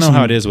sure. I've I don't know seen how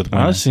some- it is with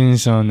women. I've seen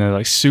some that are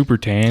like super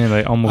tan,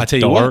 like almost I tell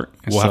you dark. what,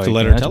 It's we'll have to like,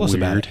 let her that's tell us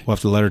about weird. it. We'll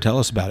have to let her tell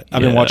us about it.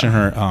 I've been Yeah. watching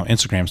her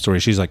Instagram story.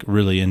 She's like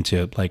really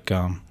into like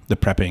the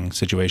prepping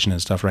situation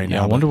and stuff right Yeah,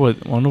 now. I wonder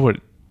what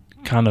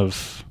kind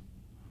of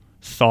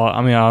thought.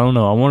 I mean, I don't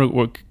know. I wonder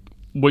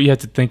what you have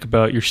to think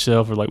about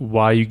yourself, or like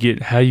how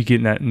you get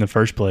in that in the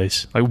first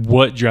place. Like,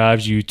 what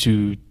drives you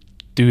to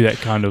do that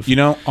kind of? You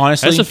know,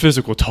 honestly, that's a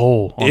physical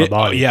toll on a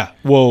body. yeah.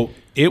 Well,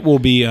 it will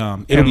be. It'll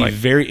be like,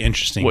 very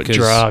interesting. What 'cause-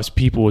 drives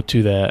people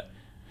to that?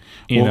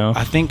 You know,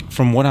 I think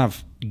from what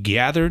I've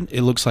gathered,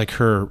 it looks like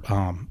her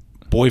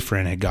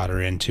boyfriend had got her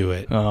into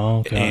it. Oh,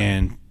 okay.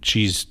 And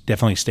she's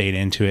definitely stayed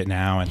into it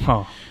now. And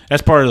Huh.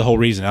 that's part of the whole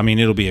reason. I mean,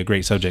 it'll be a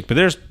great subject. But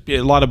there's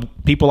a lot of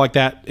people like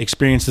that.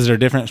 Experiences are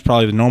different. It's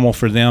probably normal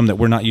for them that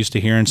we're not used to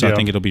hearing. So Yeah. I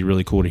think it'll be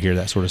really cool to hear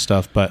that sort of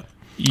stuff. But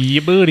Yeah,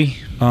 buddy.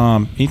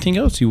 anything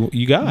else you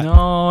got?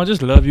 No, I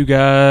just love you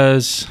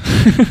guys.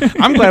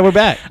 I'm glad we're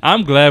back.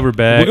 I'm glad we're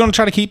back. We're going to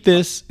try to keep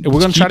this. We're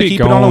going to try to keep it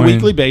keep it on a going.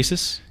 weekly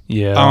basis.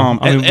 Yeah,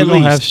 At we're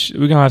gonna least.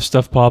 we're gonna have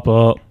stuff pop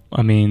up.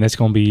 I mean, that's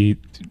gonna be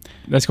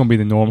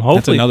the norm. That's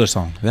Hopefully, another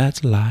song.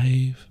 That's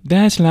live.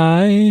 that's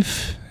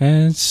life.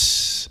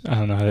 That's I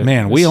don't know. How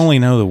Man, we only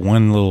know the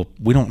one little.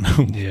 We don't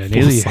know. yeah. full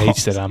Neely songs.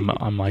 hates that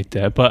I'm like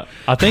that. But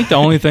I think the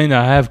only thing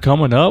that I have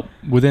coming up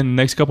within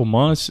the next couple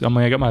months. I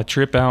mean, I got my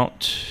trip out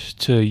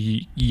to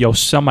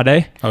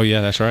Yosemite Oh yeah,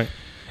 that's right.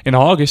 in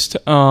August.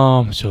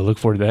 So look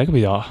forward to that. That could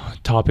be a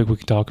topic we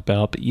can talk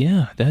about. But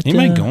yeah, that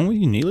Anybody going with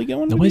you? Neely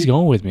going? Nobody's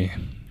going with me.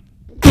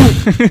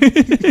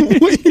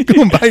 What, you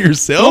going by All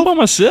yourself, by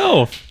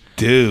myself.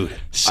 dude?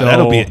 So-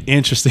 That'll be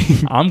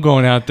interesting. I'm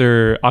going out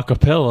there a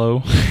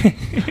cappello.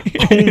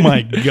 Oh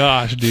my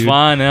gosh, dude!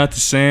 Flying out to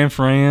San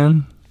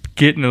Fran,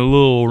 getting a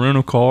little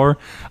rental car.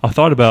 I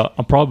thought about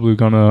I'm probably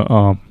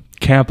gonna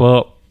camp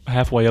up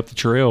halfway up the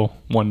trail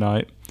one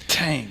night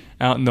Dang.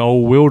 out in the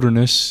old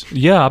wilderness.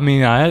 Yeah, I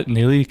mean I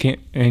nearly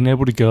ain't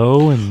able to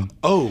go, and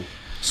Oh,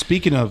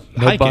 speaking of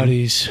hiking,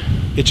 nobody's.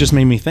 it just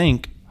made me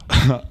think.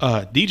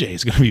 DJ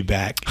is going to be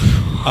back.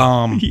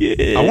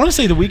 Yeah, I want to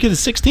say the week of the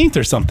 16th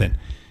or something.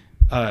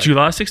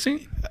 July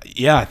 16th.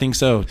 Yeah, I think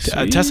so.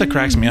 Tessa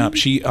cracks me up.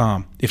 She,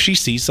 if she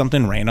sees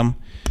something random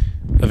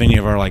of any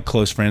of our like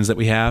close friends that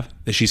we have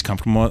that she's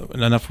comfortable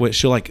enough with,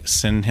 she'll like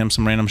send him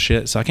some random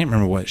shit. So I can't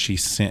remember what she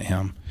sent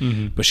him,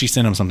 but she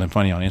sent him something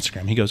funny on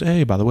Instagram. He goes,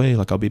 "Hey, by the way,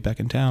 like I'll be back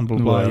in town. Blah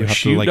blah. blah. Well, You have to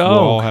shoot, like dog. we'll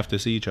all have to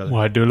see each other."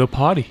 Well, I do a little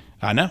party.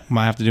 I know.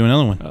 Might have to do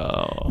another one.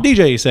 Oh,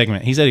 DJ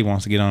segment. He said he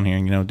wants to get on here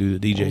and do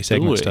the DJ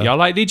segment stuff. Y'all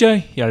like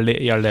DJ? Y'all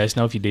let us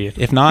know if you did.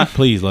 If not,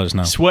 please let us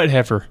know. Sweat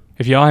Heifer.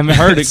 If y'all haven't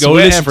heard it, go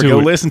Sweat listen Heifer, to go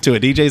it. listen to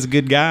it. DJ's a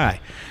good guy.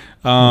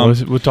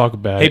 We'll talk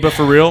about Hey, it. but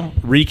for real,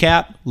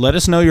 recap. Let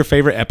us know your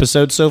favorite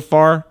episode so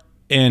far,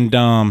 and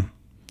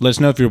let us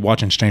know if you're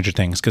watching Stranger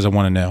Things because I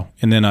want to know.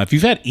 And then if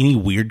you've had any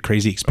weird,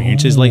 crazy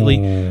experiences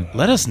lately,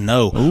 let us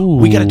know.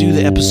 We got to do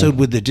the episode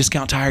with the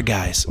Discount Tire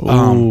guys We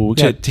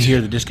got- to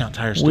hear the Discount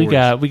Tire stories. We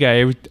got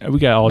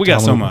all We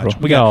got so much.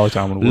 We got all the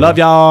time in the world. Love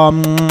y'all.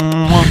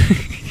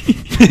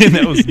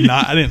 That was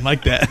not. I didn't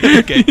like that.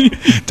 Okay.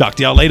 Talk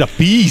to y'all later.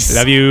 Peace.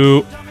 Love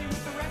you.